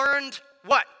you learned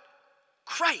what?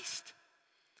 Christ.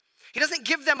 He doesn't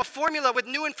give them a formula with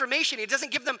new information. He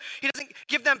doesn't give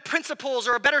them principles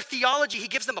or a better theology. He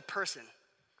gives them a person.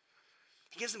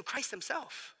 He gives them Christ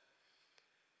himself.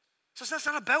 So it's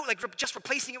not about just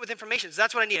replacing it with information. So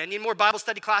that's what I need. I need more Bible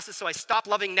study classes so I stop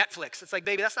loving Netflix. It's like,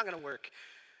 baby, that's not going to work.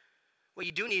 What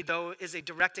you do need, though, is a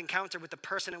direct encounter with the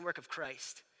person and work of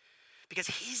Christ. Because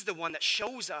he's the one that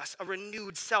shows us a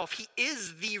renewed self. He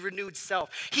is the renewed self.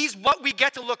 He's what we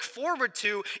get to look forward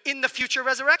to in the future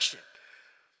resurrection.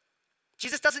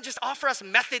 Jesus doesn't just offer us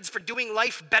methods for doing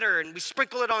life better and we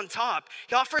sprinkle it on top.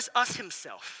 He offers us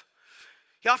himself.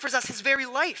 He offers us his very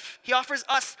life. He offers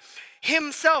us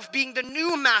himself being the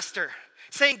new master,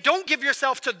 saying, don't give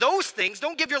yourself to those things.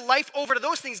 Don't give your life over to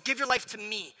those things. Give your life to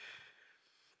me.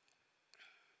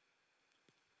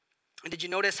 And did you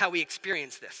notice how we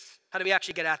experience this? How do we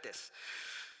actually get at this?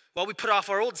 Well, we put off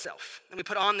our old self and we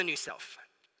put on the new self.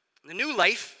 And the new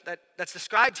life that's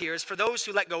described here is for those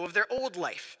who let go of their old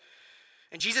life.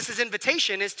 And Jesus'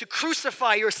 invitation is to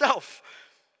crucify yourself.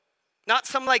 Not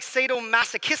some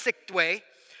sadomasochistic way,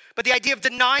 but the idea of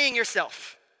denying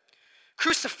yourself.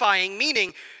 Crucifying,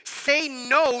 meaning say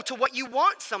no to what you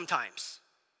want sometimes.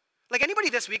 Like anybody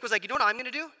this week was like, you know what I'm going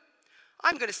to do?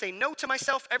 I'm going to say no to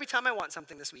myself every time I want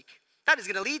something this week. That is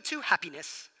going to lead to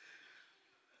happiness.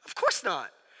 Of course not.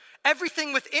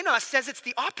 Everything within us says it's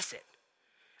the opposite.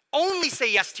 Only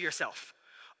say yes to yourself.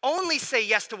 Only say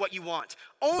yes to what you want.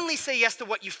 Only say yes to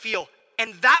what you feel,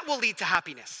 and that will lead to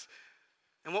happiness.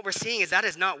 And what we're seeing is that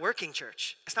is not working,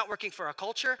 church. It's not working for our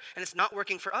culture, and it's not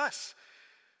working for us.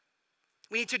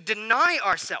 We need to deny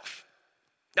ourselves.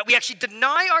 That we actually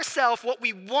deny ourselves what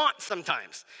we want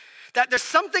sometimes. That there's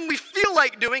something we feel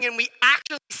like doing and we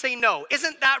actually say no.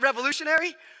 Isn't that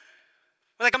revolutionary?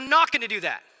 We're like, I'm not going to do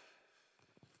that.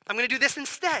 I'm going to do this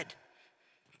instead.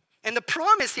 And the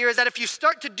promise here is that if you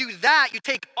start to do that, you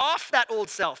take off that old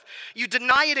self, you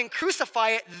deny it and crucify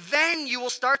it, then you will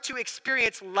start to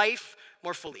experience life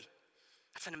more fully.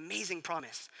 That's an amazing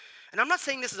promise. And I'm not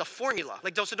saying this is a formula.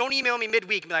 So don't email me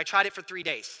midweek and be like, I tried it for 3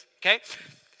 days, okay?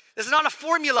 This is not a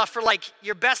formula for like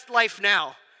your best life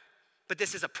now, but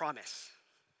this is a promise.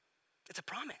 It's a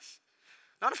promise.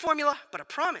 Not a formula, but a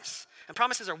promise. And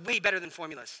promises are way better than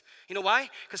formulas. You know why?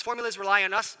 Because formulas rely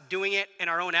on us doing it in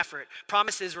our own effort.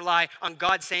 Promises rely on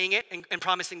God saying it and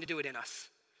promising to do it in us.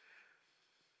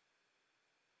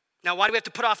 Now, why do we have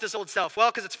to put off this old self?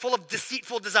 Well, because it's full of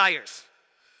deceitful desires.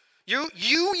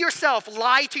 You yourself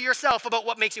lie to yourself about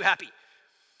what makes you happy.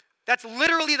 That's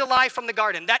literally the lie from the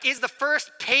garden. That is the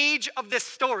first page of this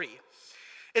story.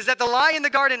 Is that the lie in the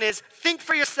garden is think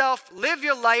for yourself, live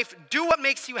your life, do what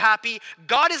makes you happy.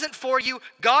 God isn't for you.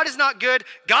 God is not good.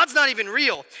 God's not even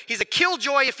real. He's a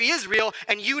killjoy if he is real,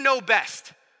 and you know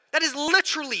best. That is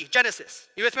literally Genesis.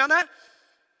 You with me on that?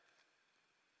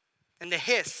 And the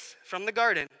hiss from the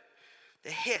garden,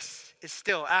 the hiss is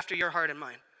still after your heart and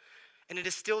mine. And it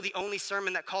is still the only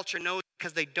sermon that culture knows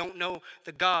because they don't know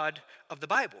the God of the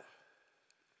Bible.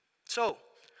 So,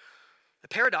 the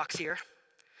paradox here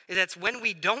is that it's when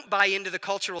we don't buy into the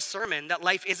cultural sermon that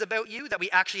life is about you that we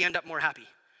actually end up more happy.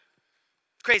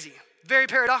 Crazy, very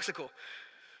paradoxical.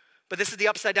 But this is the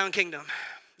upside down kingdom.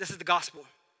 This is the gospel.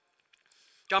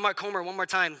 John Mark Comer, one more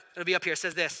time, it'll be up here,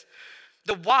 says this.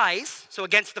 The wise, so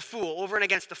against the fool, over and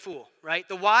against the fool, right?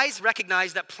 The wise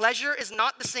recognize that pleasure is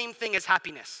not the same thing as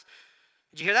happiness.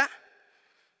 Did you hear that?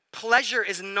 Pleasure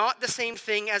is not the same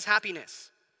thing as happiness.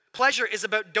 Pleasure is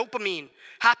about dopamine.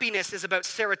 Happiness is about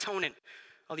serotonin.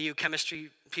 All you chemistry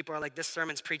people are like, this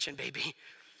sermon's preaching, baby.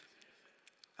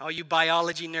 All you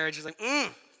biology nerds are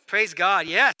like, praise God,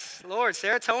 yes, Lord,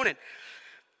 serotonin.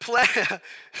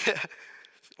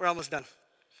 We're almost done.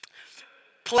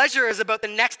 Pleasure is about the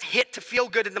next hit to feel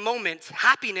good in the moment.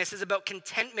 Happiness is about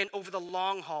contentment over the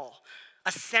long haul.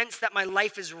 A sense that my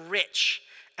life is rich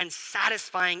and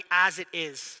satisfying as it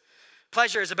is.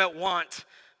 Pleasure is about want,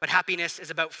 but happiness is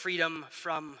about freedom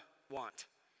from want.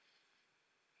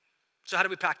 So how do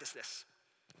we practice this?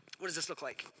 What does this look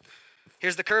like?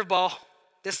 Here's the curveball.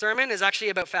 This sermon is actually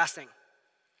about fasting.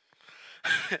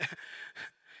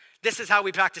 This is how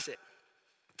we practice it.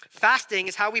 Fasting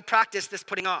is how we practice this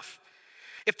putting off.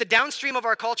 If the downstream of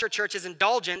our culture, church, is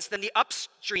indulgence, then the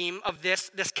upstream of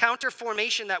this counter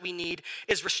formation that we need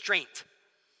is restraint.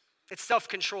 It's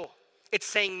self-control. It's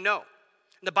saying no.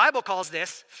 And the Bible calls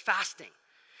this fasting.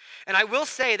 And I will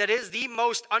say that it is the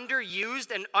most underused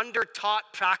and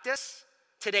under-taught practice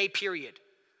today, period.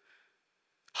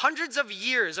 Hundreds of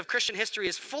years of Christian history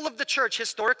is full of the church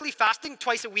historically fasting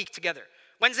twice a week together,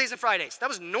 Wednesdays and Fridays. That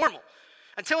was normal.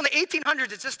 Until in the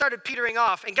 1800s, it just started petering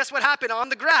off. And guess what happened on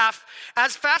the graph?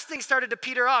 As fasting started to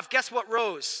peter off, guess what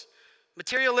rose?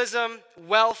 Materialism,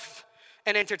 wealth,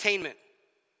 and entertainment.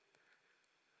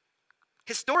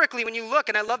 Historically, when you look,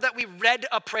 and I love that we read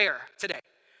a prayer today,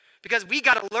 because we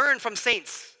got to learn from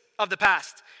saints of the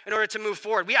past in order to move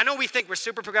forward. I know we think we're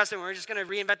super progressive and we're just going to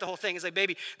reinvent the whole thing. It's like,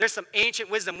 baby, there's some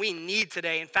ancient wisdom we need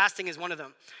today, and fasting is one of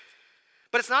them.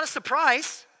 But it's not a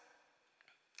surprise.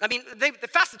 I mean, they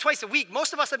fasted twice a week.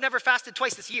 Most of us have never fasted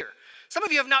twice this year. Some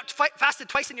of you have not fasted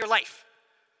twice in your life,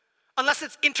 unless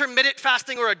it's intermittent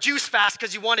fasting or a juice fast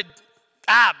because you wanted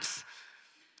abs.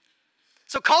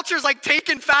 So culture's like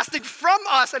taking fasting from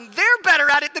us, and they're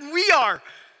better at it than we are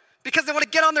because they want to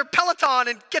get on their Peloton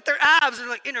and get their abs. And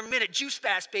they're like, intermittent juice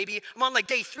fast, baby. I'm on like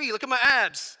day 3. Look at my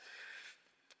abs.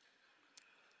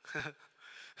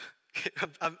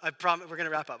 I promise we're going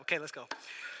to wrap up. Okay, let's go.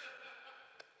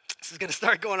 This is going to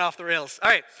start going off the rails. All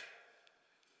right.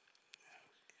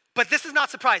 But this is not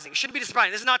surprising. It shouldn't be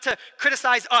surprising. This is not to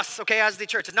criticize us, okay, as the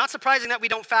church. It's not surprising that we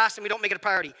don't fast and we don't make it a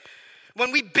priority.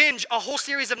 When we binge a whole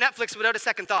series of Netflix without a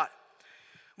second thought,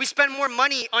 we spend more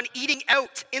money on eating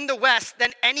out in the West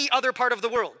than any other part of the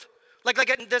world. Like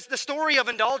the story of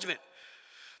indulgence.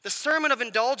 The sermon of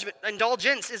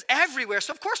indulgence is everywhere.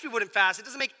 So of course we wouldn't fast. It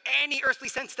doesn't make any earthly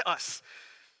sense to us.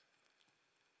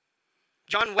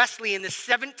 John Wesley in the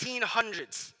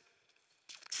 1700s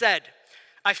said,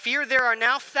 I fear there are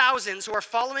now thousands who are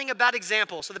following a bad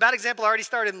example. So the bad example already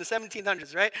started in the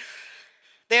 1700s, right?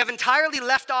 They have entirely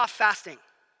left off fasting.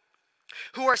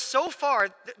 Who are so far,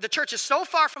 the church is so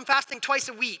far from fasting twice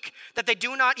a week that they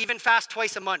do not even fast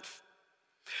twice a month.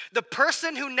 The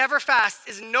person who never fasts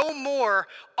is no more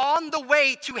on the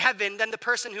way to heaven than the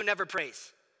person who never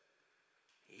prays.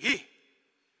 Yee.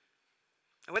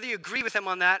 And whether you agree with him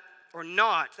on that or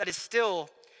not, that is still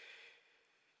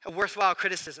a worthwhile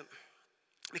criticism.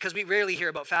 Because we rarely hear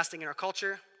about fasting in our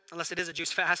culture, unless it is a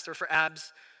juice fast or for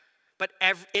abs. But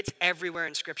it's everywhere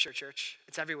in Scripture, church.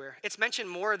 It's everywhere. It's mentioned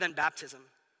more than baptism.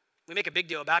 We make a big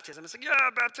deal of baptism. It's like, yeah,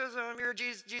 baptism, you're a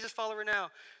Jesus follower now.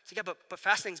 It's like, yeah, but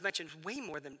fasting's mentioned way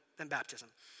more than baptism.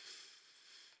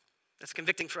 That's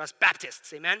convicting for us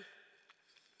Baptists, amen?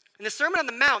 In the Sermon on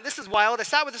the Mount, this is wild. I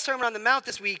sat with the Sermon on the Mount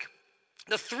this week.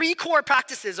 The 3 core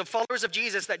practices of followers of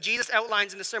Jesus that Jesus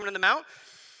outlines in the Sermon on the Mount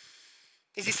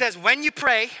is he says, when you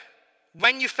pray,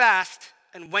 when you fast,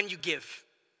 and when you give.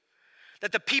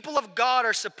 That the people of God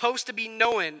are supposed to be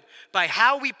known by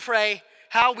how we pray,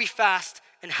 how we fast,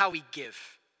 and how we give.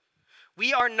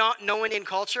 We are not known in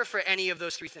culture for any of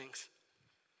those 3 things.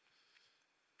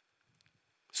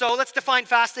 So let's define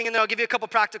fasting, and then I'll give you a couple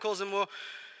practicals, and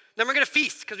then we're going to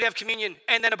feast because we have communion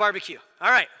and then a barbecue.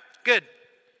 All right, good.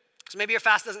 So maybe your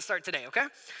fast doesn't start today, okay?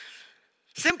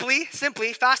 Simply,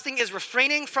 fasting is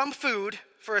refraining from food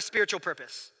for a spiritual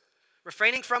purpose.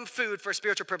 Refraining from food for a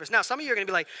spiritual purpose. Now, some of you are going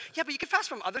to be like, yeah, but you can fast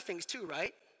from other things too,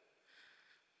 right?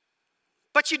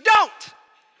 But you don't.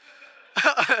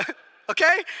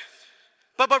 Okay?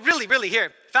 But really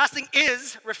here, fasting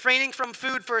is refraining from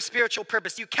food for a spiritual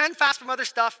purpose. You can fast from other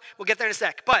stuff. We'll get there in a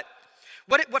sec. But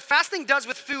what fasting does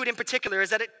with food in particular is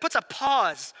that it puts a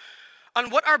pause on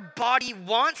what our body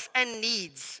wants and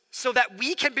needs so that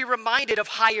we can be reminded of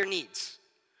higher needs.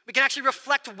 We can actually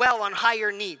reflect well on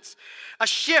higher needs. A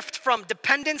shift from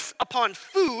dependence upon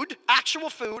food, actual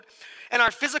food, and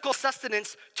our physical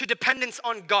sustenance to dependence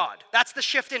on God. That's the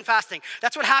shift in fasting.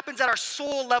 That's what happens at our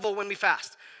soul level when we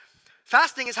fast.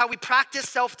 Fasting is how we practice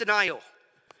self-denial.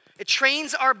 It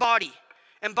trains our body,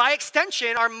 and by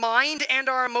extension, our mind and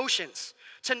our emotions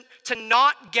to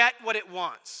not get what it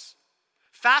wants.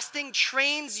 Fasting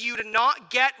trains you to not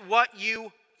get what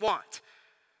you want.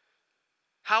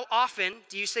 How often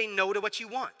do you say no to what you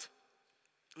want,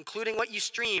 including what you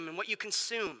stream and what you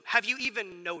consume? Have you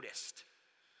even noticed?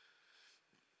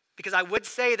 Because I would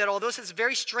say that although this is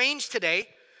very strange today,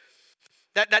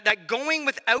 that going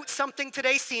without something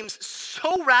today seems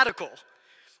so radical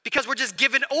because we're just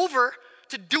given over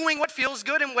to doing what feels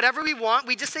good and whatever we want,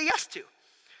 we just say yes to.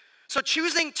 So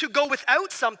choosing to go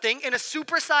without something in a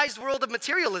supersized world of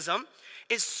materialism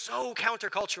is so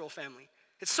countercultural, family.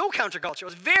 It's so countercultural.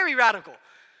 It's very radical.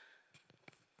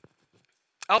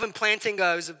 Alvin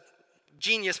Plantinga, who's a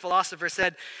genius philosopher,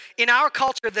 said, in our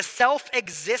culture, the self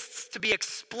exists to be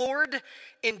explored,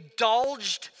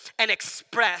 indulged, and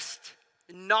expressed,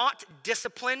 not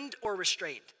disciplined or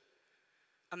restrained.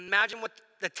 Imagine what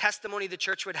the testimony the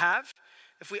church would have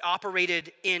if we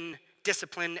operated in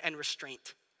discipline and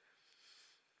restraint.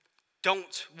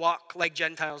 Don't walk like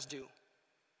Gentiles do.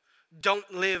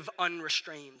 Don't live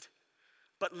unrestrained,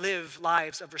 but live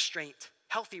lives of restraint,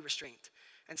 healthy restraint,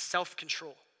 and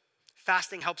self-control.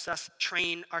 Fasting helps us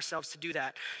train ourselves to do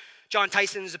that. John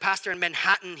Tyson is a pastor in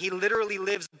Manhattan. He literally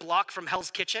lives a block from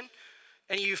Hell's Kitchen.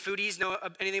 Any of you foodies know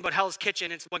anything about Hell's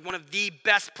Kitchen? It's like one of the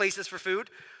best places for food.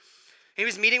 He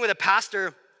was meeting with a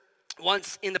pastor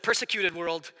once in the persecuted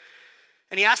world,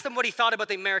 and he asked him what he thought about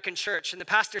the American church. And the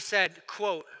pastor said,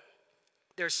 quote,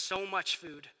 "There's so much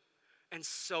food and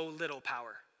so little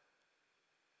power."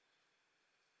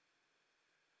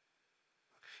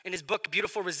 In his book,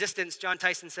 Beautiful Resistance, John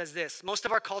Tyson says this: most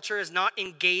of our culture is not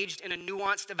engaged in a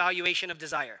nuanced evaluation of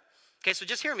desire. Okay, so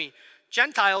just hear me.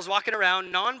 Gentiles walking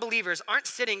around, non-believers, aren't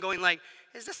sitting going like,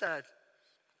 is this a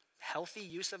healthy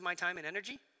use of my time and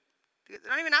energy? They're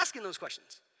not even asking those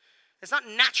questions. It's not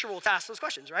natural to ask those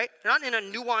questions, right? They're not in a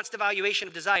nuanced evaluation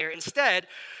of desire. Instead,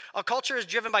 our culture is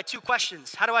driven by 2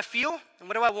 questions. How do I feel and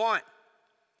what do I want?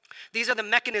 These are the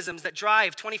mechanisms that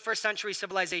drive 21st century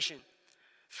civilization.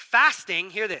 Fasting,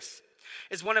 hear this,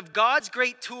 is one of God's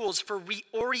great tools for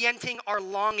reorienting our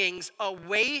longings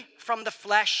away from the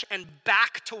flesh and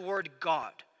back toward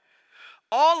God.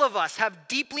 All of us have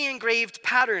deeply engraved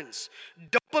patterns,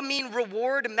 dopamine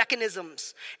reward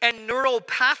mechanisms, and neural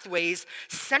pathways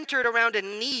centered around a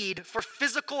need for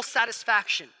physical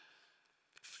satisfaction.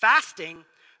 Fasting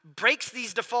breaks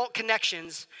these default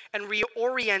connections and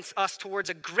reorients us towards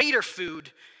a greater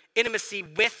food, intimacy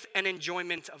with and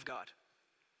enjoyment of God.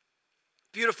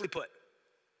 Beautifully put.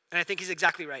 And I think he's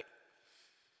exactly right.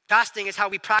 Fasting is how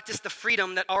we practice the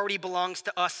freedom that already belongs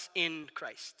to us in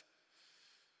Christ.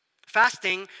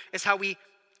 Fasting is how we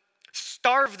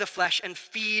starve the flesh and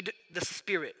feed the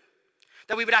spirit.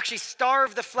 That we would actually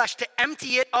starve the flesh to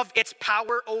empty it of its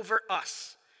power over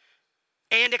us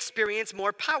and experience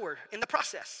more power in the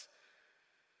process.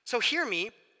 So hear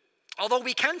me, although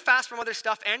we can fast from other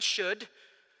stuff and should,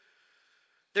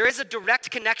 there is a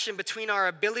direct connection between our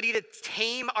ability to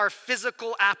tame our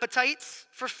physical appetites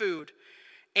for food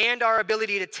and our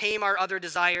ability to tame our other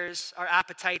desires, our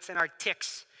appetites, and our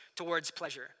tics towards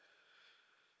pleasure.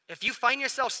 If you find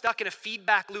yourself stuck in a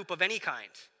feedback loop of any kind,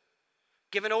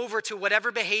 given over to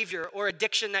whatever behavior or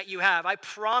addiction that you have, I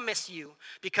promise you,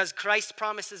 because Christ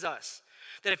promises us,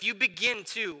 that if you begin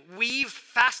to weave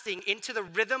fasting into the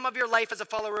rhythm of your life as a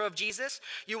follower of Jesus,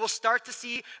 you will start to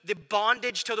see the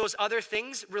bondage to those other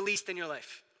things released in your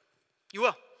life. You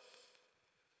will.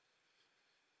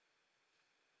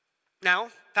 Now,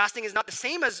 fasting is not the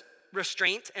same as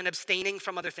restraint and abstaining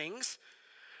from other things,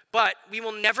 but we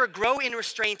will never grow in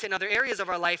restraint in other areas of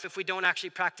our life if we don't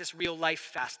actually practice real life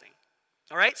fasting.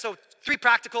 All right, so 3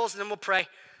 practicals and then we'll pray.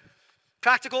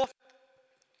 Practical,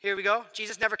 here we go.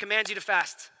 Jesus never commands you to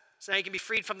fast. So now you can be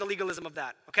freed from the legalism of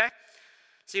that, okay?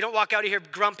 So you don't walk out of here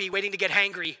grumpy, waiting to get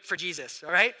hangry for Jesus,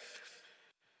 all right?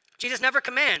 Jesus never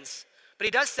commands, but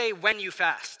he does say when you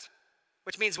fast,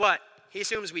 which means what? He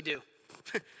assumes we do.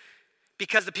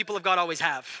 Because the people of God always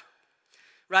have,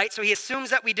 right? So he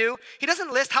assumes that we do. He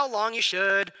doesn't list how long you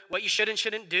should, what you should and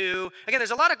shouldn't do. Again,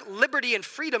 there's a lot of liberty and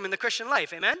freedom in the Christian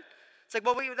life, amen? It's like,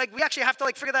 well, we actually have to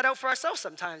figure that out for ourselves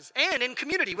sometimes, and in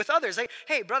community with others. Like,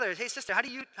 hey, brother, hey, sister, how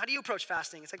do you approach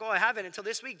fasting? It's like, oh, I haven't until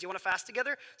this week. Do you want to fast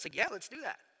together? It's like, yeah, let's do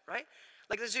that, right?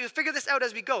 Like, so you figure this out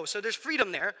as we go. So there's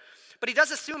freedom there, but he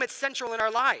does assume it's central in our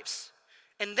lives,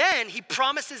 and then he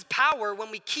promises power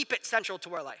when we keep it central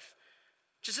to our life,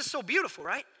 which is just so beautiful,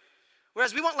 right?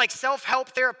 Whereas we want self-help,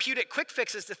 therapeutic quick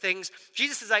fixes to things,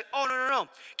 Jesus is like, oh, no.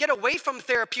 Get away from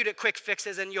therapeutic quick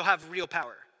fixes and you'll have real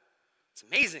power. It's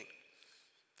amazing.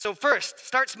 So first,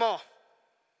 start small,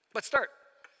 but start.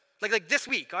 Like this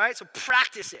week, all right? So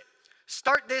practice it.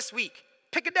 Start this week.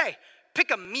 Pick a day. Pick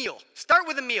a meal. Start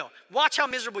with a meal. Watch how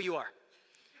miserable you are.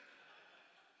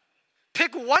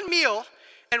 Pick one meal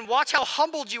and watch how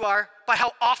humbled you are by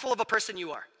how awful of a person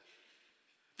you are.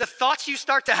 The thoughts you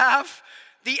start to have,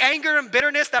 the anger and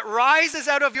bitterness that rises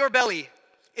out of your belly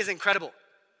is incredible.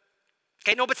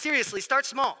 Okay, no, but seriously, start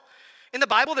small. In the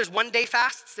Bible, there's 1-day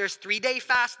fasts, there's 3-day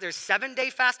fasts, there's 7-day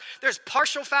fasts, there's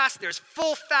partial fast, there's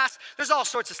full fast, there's all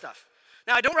sorts of stuff.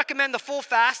 Now, I don't recommend the full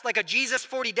fast like a Jesus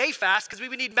 40-day fast because we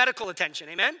would need medical attention,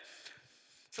 amen?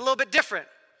 It's a little bit different.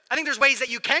 I think there's ways that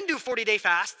you can do 40-day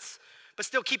fasts, but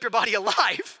still keep your body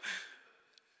alive.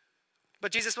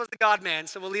 But Jesus was the God-man,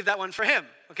 so we'll leave that one for him,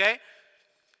 okay?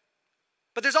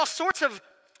 But there's all sorts of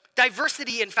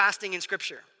diversity in fasting in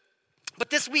Scripture. But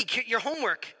this week, your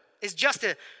homework is just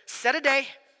to set a day,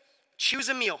 choose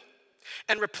a meal,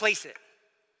 and replace it.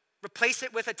 Replace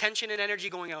it with attention and energy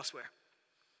going elsewhere.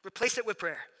 Replace it with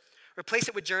prayer. Replace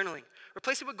it with journaling.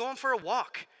 Replace it with going for a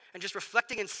walk and just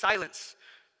reflecting in silence.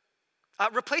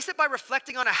 Replace it by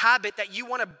reflecting on a habit that you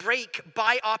want to break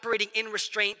by operating in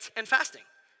restraint and fasting.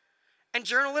 And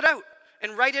journal it out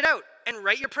and write it out and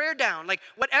write your prayer down.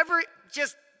 Whatever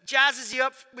just jazzes you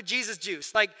up with Jesus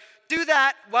juice. Do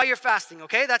that while you're fasting,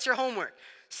 okay? That's your homework.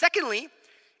 Secondly,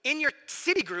 in your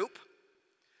city group,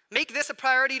 make this a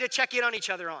priority to check in on each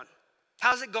other on.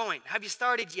 How's it going? Have you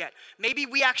started yet? Maybe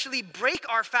we actually break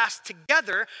our fast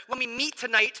together when we meet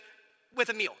tonight with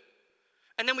a meal.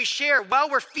 And then we share while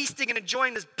we're feasting and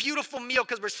enjoying this beautiful meal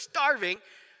because we're starving,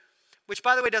 which,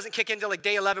 by the way, doesn't kick into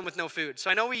day 11 with no food. So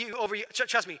I know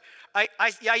trust me,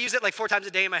 I use it 4 times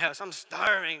a day in my house. I'm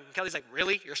starving. Kelly's like,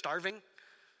 really? You're starving?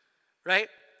 Right?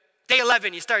 Day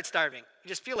 11, you start starving. You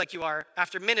just feel like you are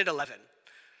after minute 11,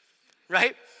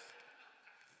 right?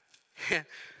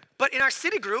 But in our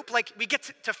city group, we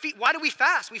get to feast. Why do we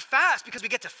fast? We fast because we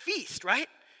get to feast, right?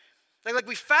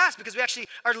 We fast because we actually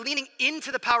are leaning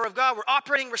into the power of God. We're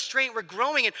operating restraint. We're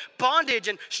growing, and bondage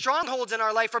and strongholds in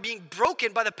our life are being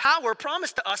broken by the power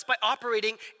promised to us by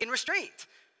operating in restraint.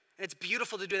 And it's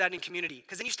beautiful to do that in community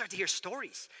because then you start to hear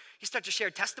stories. You start to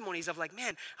share testimonies of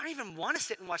man, I don't even want to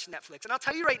sit and watch Netflix. And I'll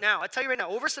tell you right now,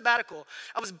 over sabbatical,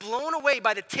 I was blown away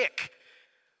by the tick.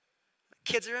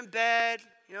 Kids are in bed,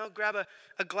 grab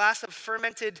a glass of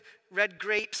fermented red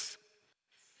grapes.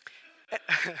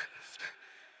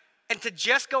 And to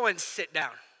just go and sit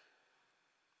down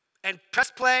and press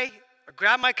play or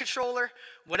grab my controller,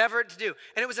 whatever to do.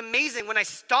 And it was amazing when I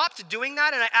stopped doing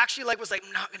that and I actually was I'm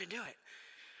not going to do it.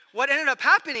 What ended up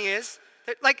happening is,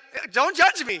 that, don't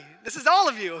judge me. This is all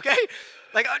of you, okay?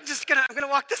 Like, I'm gonna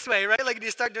walk this way, right? Like,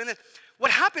 you start doing this.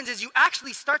 What happens is you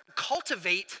actually start to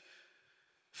cultivate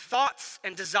thoughts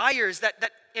and desires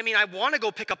I want to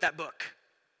go pick up that book.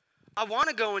 I want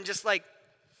to go and just like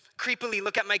creepily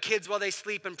look at my kids while they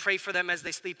sleep and pray for them as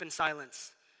they sleep in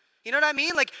silence. You know what I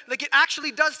mean? Like it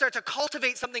actually does start to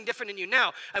cultivate something different in you.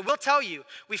 Now, I will tell you,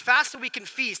 we fast so we can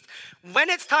feast. When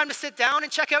it's time to sit down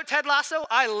and check out Ted Lasso,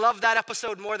 I love that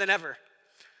episode more than ever,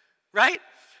 right?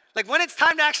 Like when it's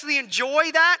time to actually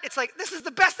enjoy that, it's like, this is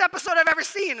the best episode I've ever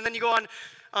seen. And then you go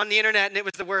on the internet and it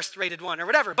was the worst rated one or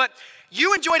whatever. But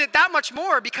you enjoyed it that much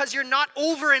more because you're not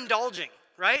overindulging,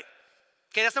 right?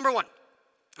 Okay, that's number one.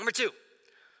 Number two,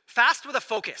 fast with a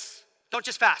focus. Don't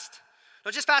just fast.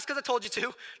 Don't just fast because I told you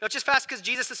to. Don't just fast because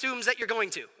Jesus assumes that you're going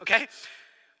to, okay?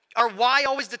 Our why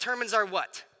always determines our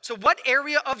what. So what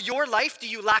area of your life do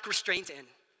you lack restraint in?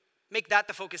 Make that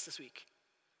the focus this week.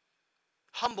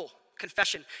 Humble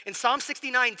confession. In Psalm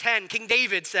 69:10, King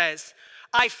David says,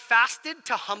 I fasted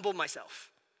to humble myself.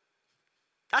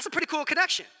 That's a pretty cool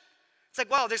connection. It's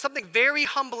like, wow, there's something very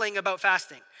humbling about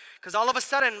fasting. Because all of a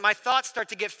sudden, my thoughts start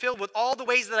to get filled with all the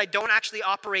ways that I don't actually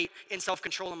operate in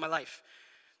self-control in my life.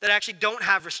 That I actually don't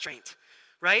have restraint,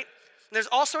 right? And there's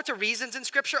all sorts of reasons in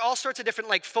Scripture, all sorts of different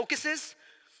like focuses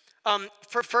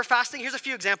for fasting. Here's a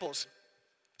few examples.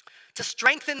 To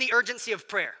strengthen the urgency of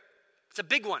prayer. It's a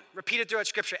big one, repeated throughout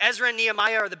Scripture. Ezra and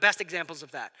Nehemiah are the best examples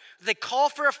of that. They call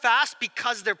for a fast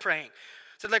because they're praying.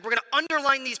 So like we're going to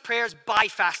underline these prayers by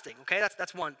fasting, okay?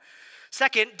 That's one.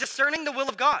 Second, discerning the will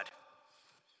of God.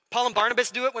 Paul and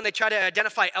Barnabas do it when they try to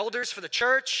identify elders for the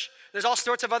church. There's all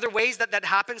sorts of other ways that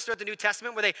happens throughout the New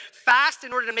Testament where they fast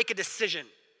in order to make a decision,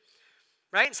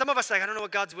 right? And some of us are like, I don't know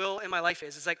what God's will in my life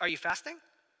is. It's like, are you fasting?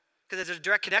 Because there's a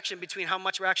direct connection between how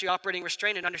much we're actually operating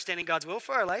restraint and understanding God's will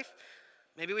for our life.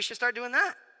 Maybe we should start doing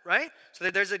that, right? So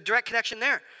there's a direct connection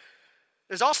there.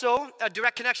 There's also a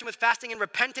direct connection with fasting and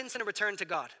repentance and a return to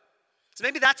God. So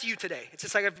maybe that's you today. It's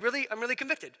just like I'm really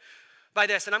convicted by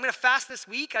this. And I'm going to fast this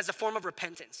week as a form of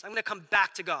repentance. I'm going to come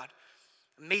back to God.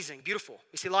 Amazing, beautiful.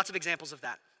 We see lots of examples of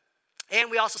that.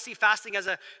 And we also see fasting as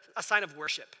a sign of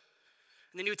worship.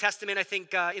 In the New Testament, I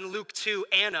think in Luke 2,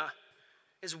 Anna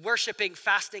is worshiping,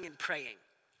 fasting, and praying.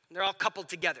 And they're all coupled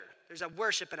together. There's a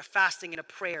worship and a fasting and a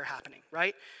prayer happening,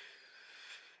 right?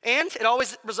 And it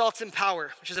always results in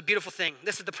power, which is a beautiful thing.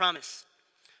 This is the promise.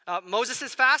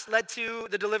 Moses' fast led to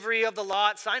the delivery of the law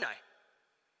at Sinai.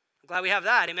 I'm glad we have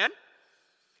that, amen?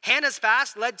 Hannah's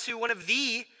fast led to one of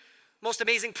the most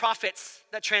amazing prophets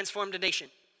that transformed a nation.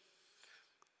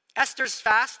 Esther's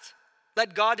fast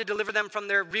led God to deliver them from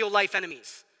their real-life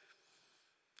enemies.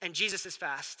 And Jesus'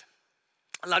 fast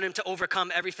allowed him to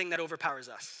overcome everything that overpowers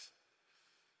us.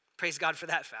 Praise God for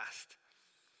that fast.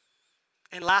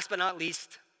 And last but not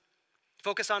least,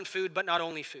 focus on food, but not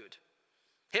only food.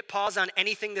 Hit pause on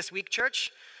anything this week,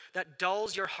 church, that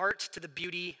dulls your heart to the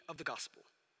beauty of the gospel.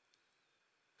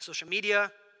 Social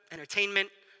media, entertainment,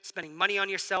 spending money on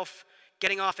yourself,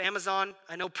 getting off Amazon.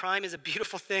 I know Prime is a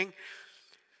beautiful thing.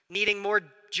 Needing more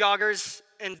joggers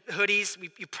and hoodies,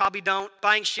 you probably don't.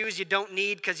 Buying shoes you don't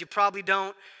need because you probably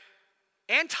don't.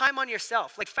 And time on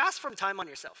yourself. Like fast from time on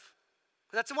yourself.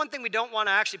 That's the one thing we don't want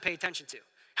to actually pay attention to.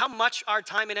 How much our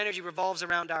time and energy revolves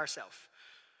around ourselves.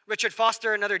 Richard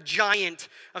Foster, another giant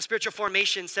of spiritual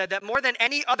formation, said that more than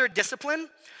any other discipline,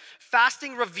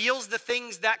 fasting reveals the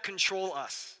things that control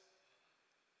us.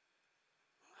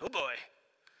 Oh boy.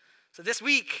 So this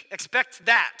week, expect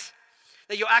that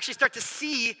you'll actually start to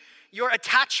see your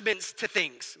attachments to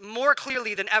things more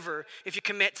clearly than ever if you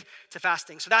commit to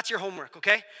fasting. So that's your homework,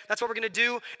 okay? That's what we're going to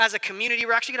do as a community.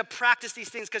 We're actually going to practice these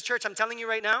things because, church, I'm telling you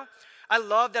right now, I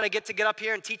love that I get to get up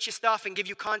here and teach you stuff and give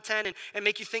you content and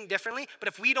make you think differently. But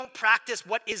if we don't practice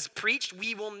what is preached,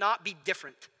 we will not be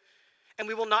different. And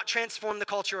we will not transform the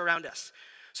culture around us.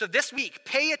 So this week,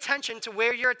 pay attention to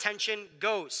where your attention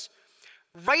goes.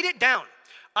 Write it down.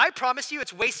 I promise you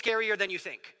it's way scarier than you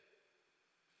think.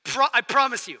 I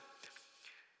promise you.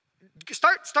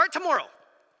 Start tomorrow.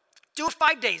 Do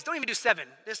 5 days. Don't even do 7.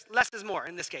 Less is more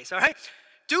in this case, all right?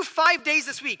 Do 5 days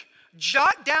this week.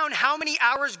 Jot down how many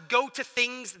hours go to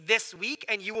things this week,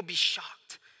 and you will be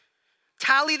shocked.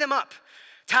 Tally them up.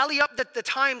 Tally up the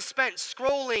time spent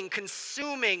scrolling,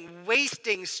 consuming,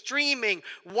 wasting, streaming,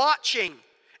 watching,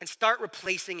 and start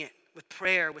replacing it with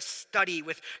prayer, with study,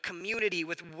 with community,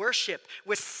 with worship,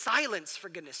 with silence, for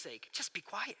goodness sake. Just be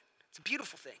quiet. It's a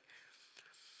beautiful thing.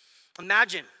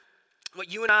 Imagine what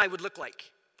you and I would look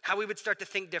like, how we would start to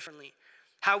think differently,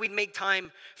 how we'd make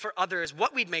time for others,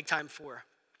 what we'd make time for,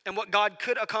 and what God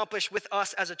could accomplish with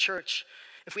us as a church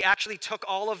if we actually took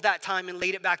all of that time and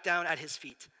laid it back down at his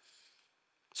feet.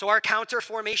 So our counter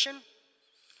formation,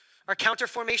 Our counter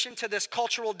formation to this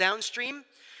cultural downstream,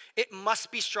 it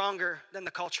must be stronger than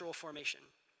the cultural formation.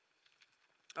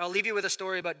 I'll leave you with a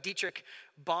story about Dietrich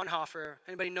Bonhoeffer.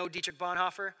 Anybody know Dietrich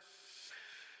Bonhoeffer?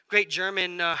 Great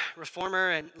German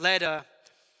reformer, and led a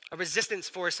resistance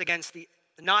force against the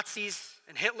Nazis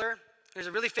and Hitler. There's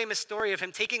a really famous story of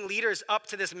him taking leaders up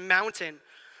to this mountain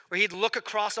where he'd look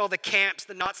across all the camps,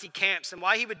 the Nazi camps. And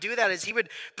why he would do that is he would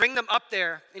bring them up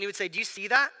there and he would say, "Do you see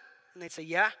that?" And they'd say,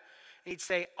 "Yeah." And he'd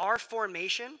say, "Our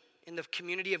formation in the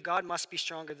community of God must be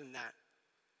stronger than that.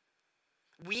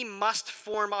 We must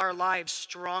form our lives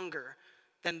stronger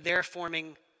than they're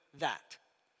forming that."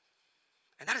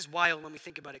 And that is wild when we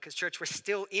think about it, because church, we're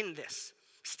still in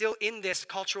this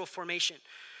cultural formation.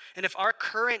 And if our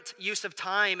current use of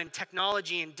time and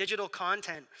technology and digital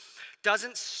content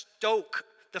doesn't stoke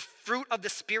the fruit of the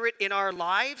Spirit in our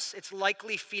lives, it's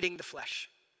likely feeding the flesh.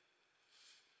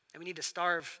 And we need to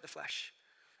starve the flesh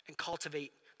and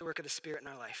cultivate the work of the Spirit in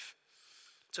our life.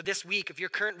 So this week, if your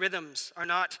current rhythms are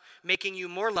not making you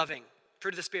more loving,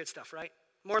 fruit of the Spirit stuff, right?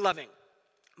 More loving,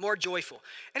 more joyful.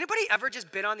 Anybody ever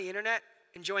just been on the internet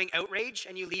enjoying outrage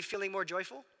and you leave feeling more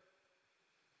joyful?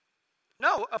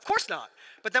 No, of course not.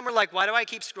 But then we're like, why do I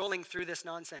keep scrolling through this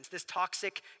nonsense, this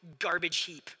toxic garbage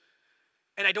heap?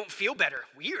 And I don't feel better.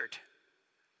 Weird,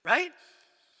 right?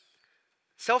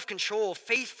 Self-control,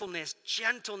 faithfulness,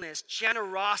 gentleness,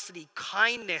 generosity,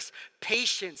 kindness,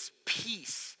 patience,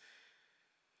 peace.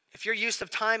 If your use of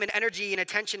time and energy and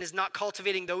attention is not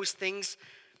cultivating those things,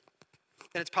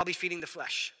 then it's probably feeding the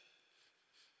flesh.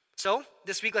 So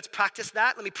this week, let's practice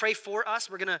that. Let me pray for us.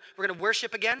 We're gonna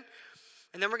worship again,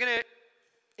 and then we're gonna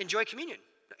enjoy communion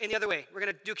in the other way. We're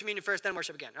gonna do communion first, then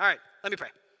worship again. All right, let me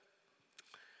pray.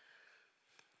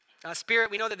 Spirit,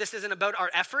 we know that this isn't about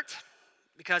our effort,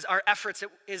 because our efforts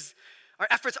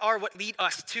are what lead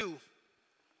us to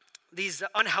these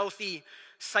unhealthy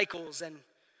cycles, and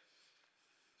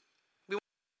we want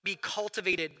to be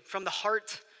cultivated from the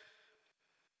heart,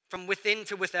 from within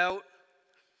to without,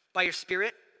 by your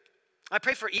Spirit. I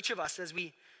pray for each of us as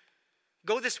we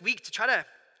go this week to try to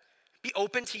be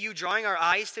open to you drawing our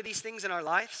eyes to these things in our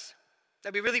lives,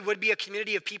 that we really would be a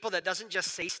community of people that doesn't just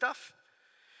say stuff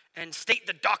and state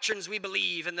the doctrines we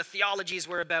believe and the theologies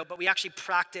we're about, but we actually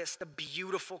practice the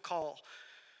beautiful call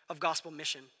of gospel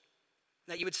mission.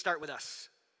 That you would start with us,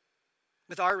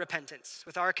 with our repentance,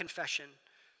 with our confession,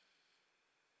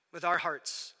 with our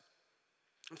hearts.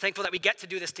 I'm thankful that we get to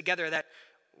do this together, that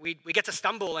we get to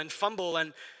stumble and fumble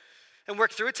and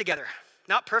work through it together.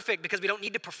 Not perfect, because we don't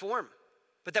need to perform,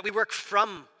 but that we work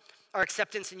from our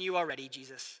acceptance in you already,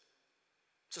 Jesus.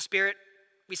 So Spirit,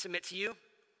 we submit to you.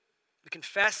 We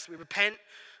confess, we repent.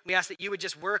 We ask that you would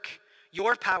just work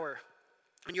your power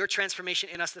and your transformation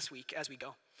in us this week as we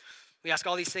go. We ask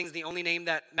all these things in the only name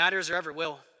that matters or ever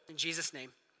will. In Jesus'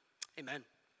 name, amen.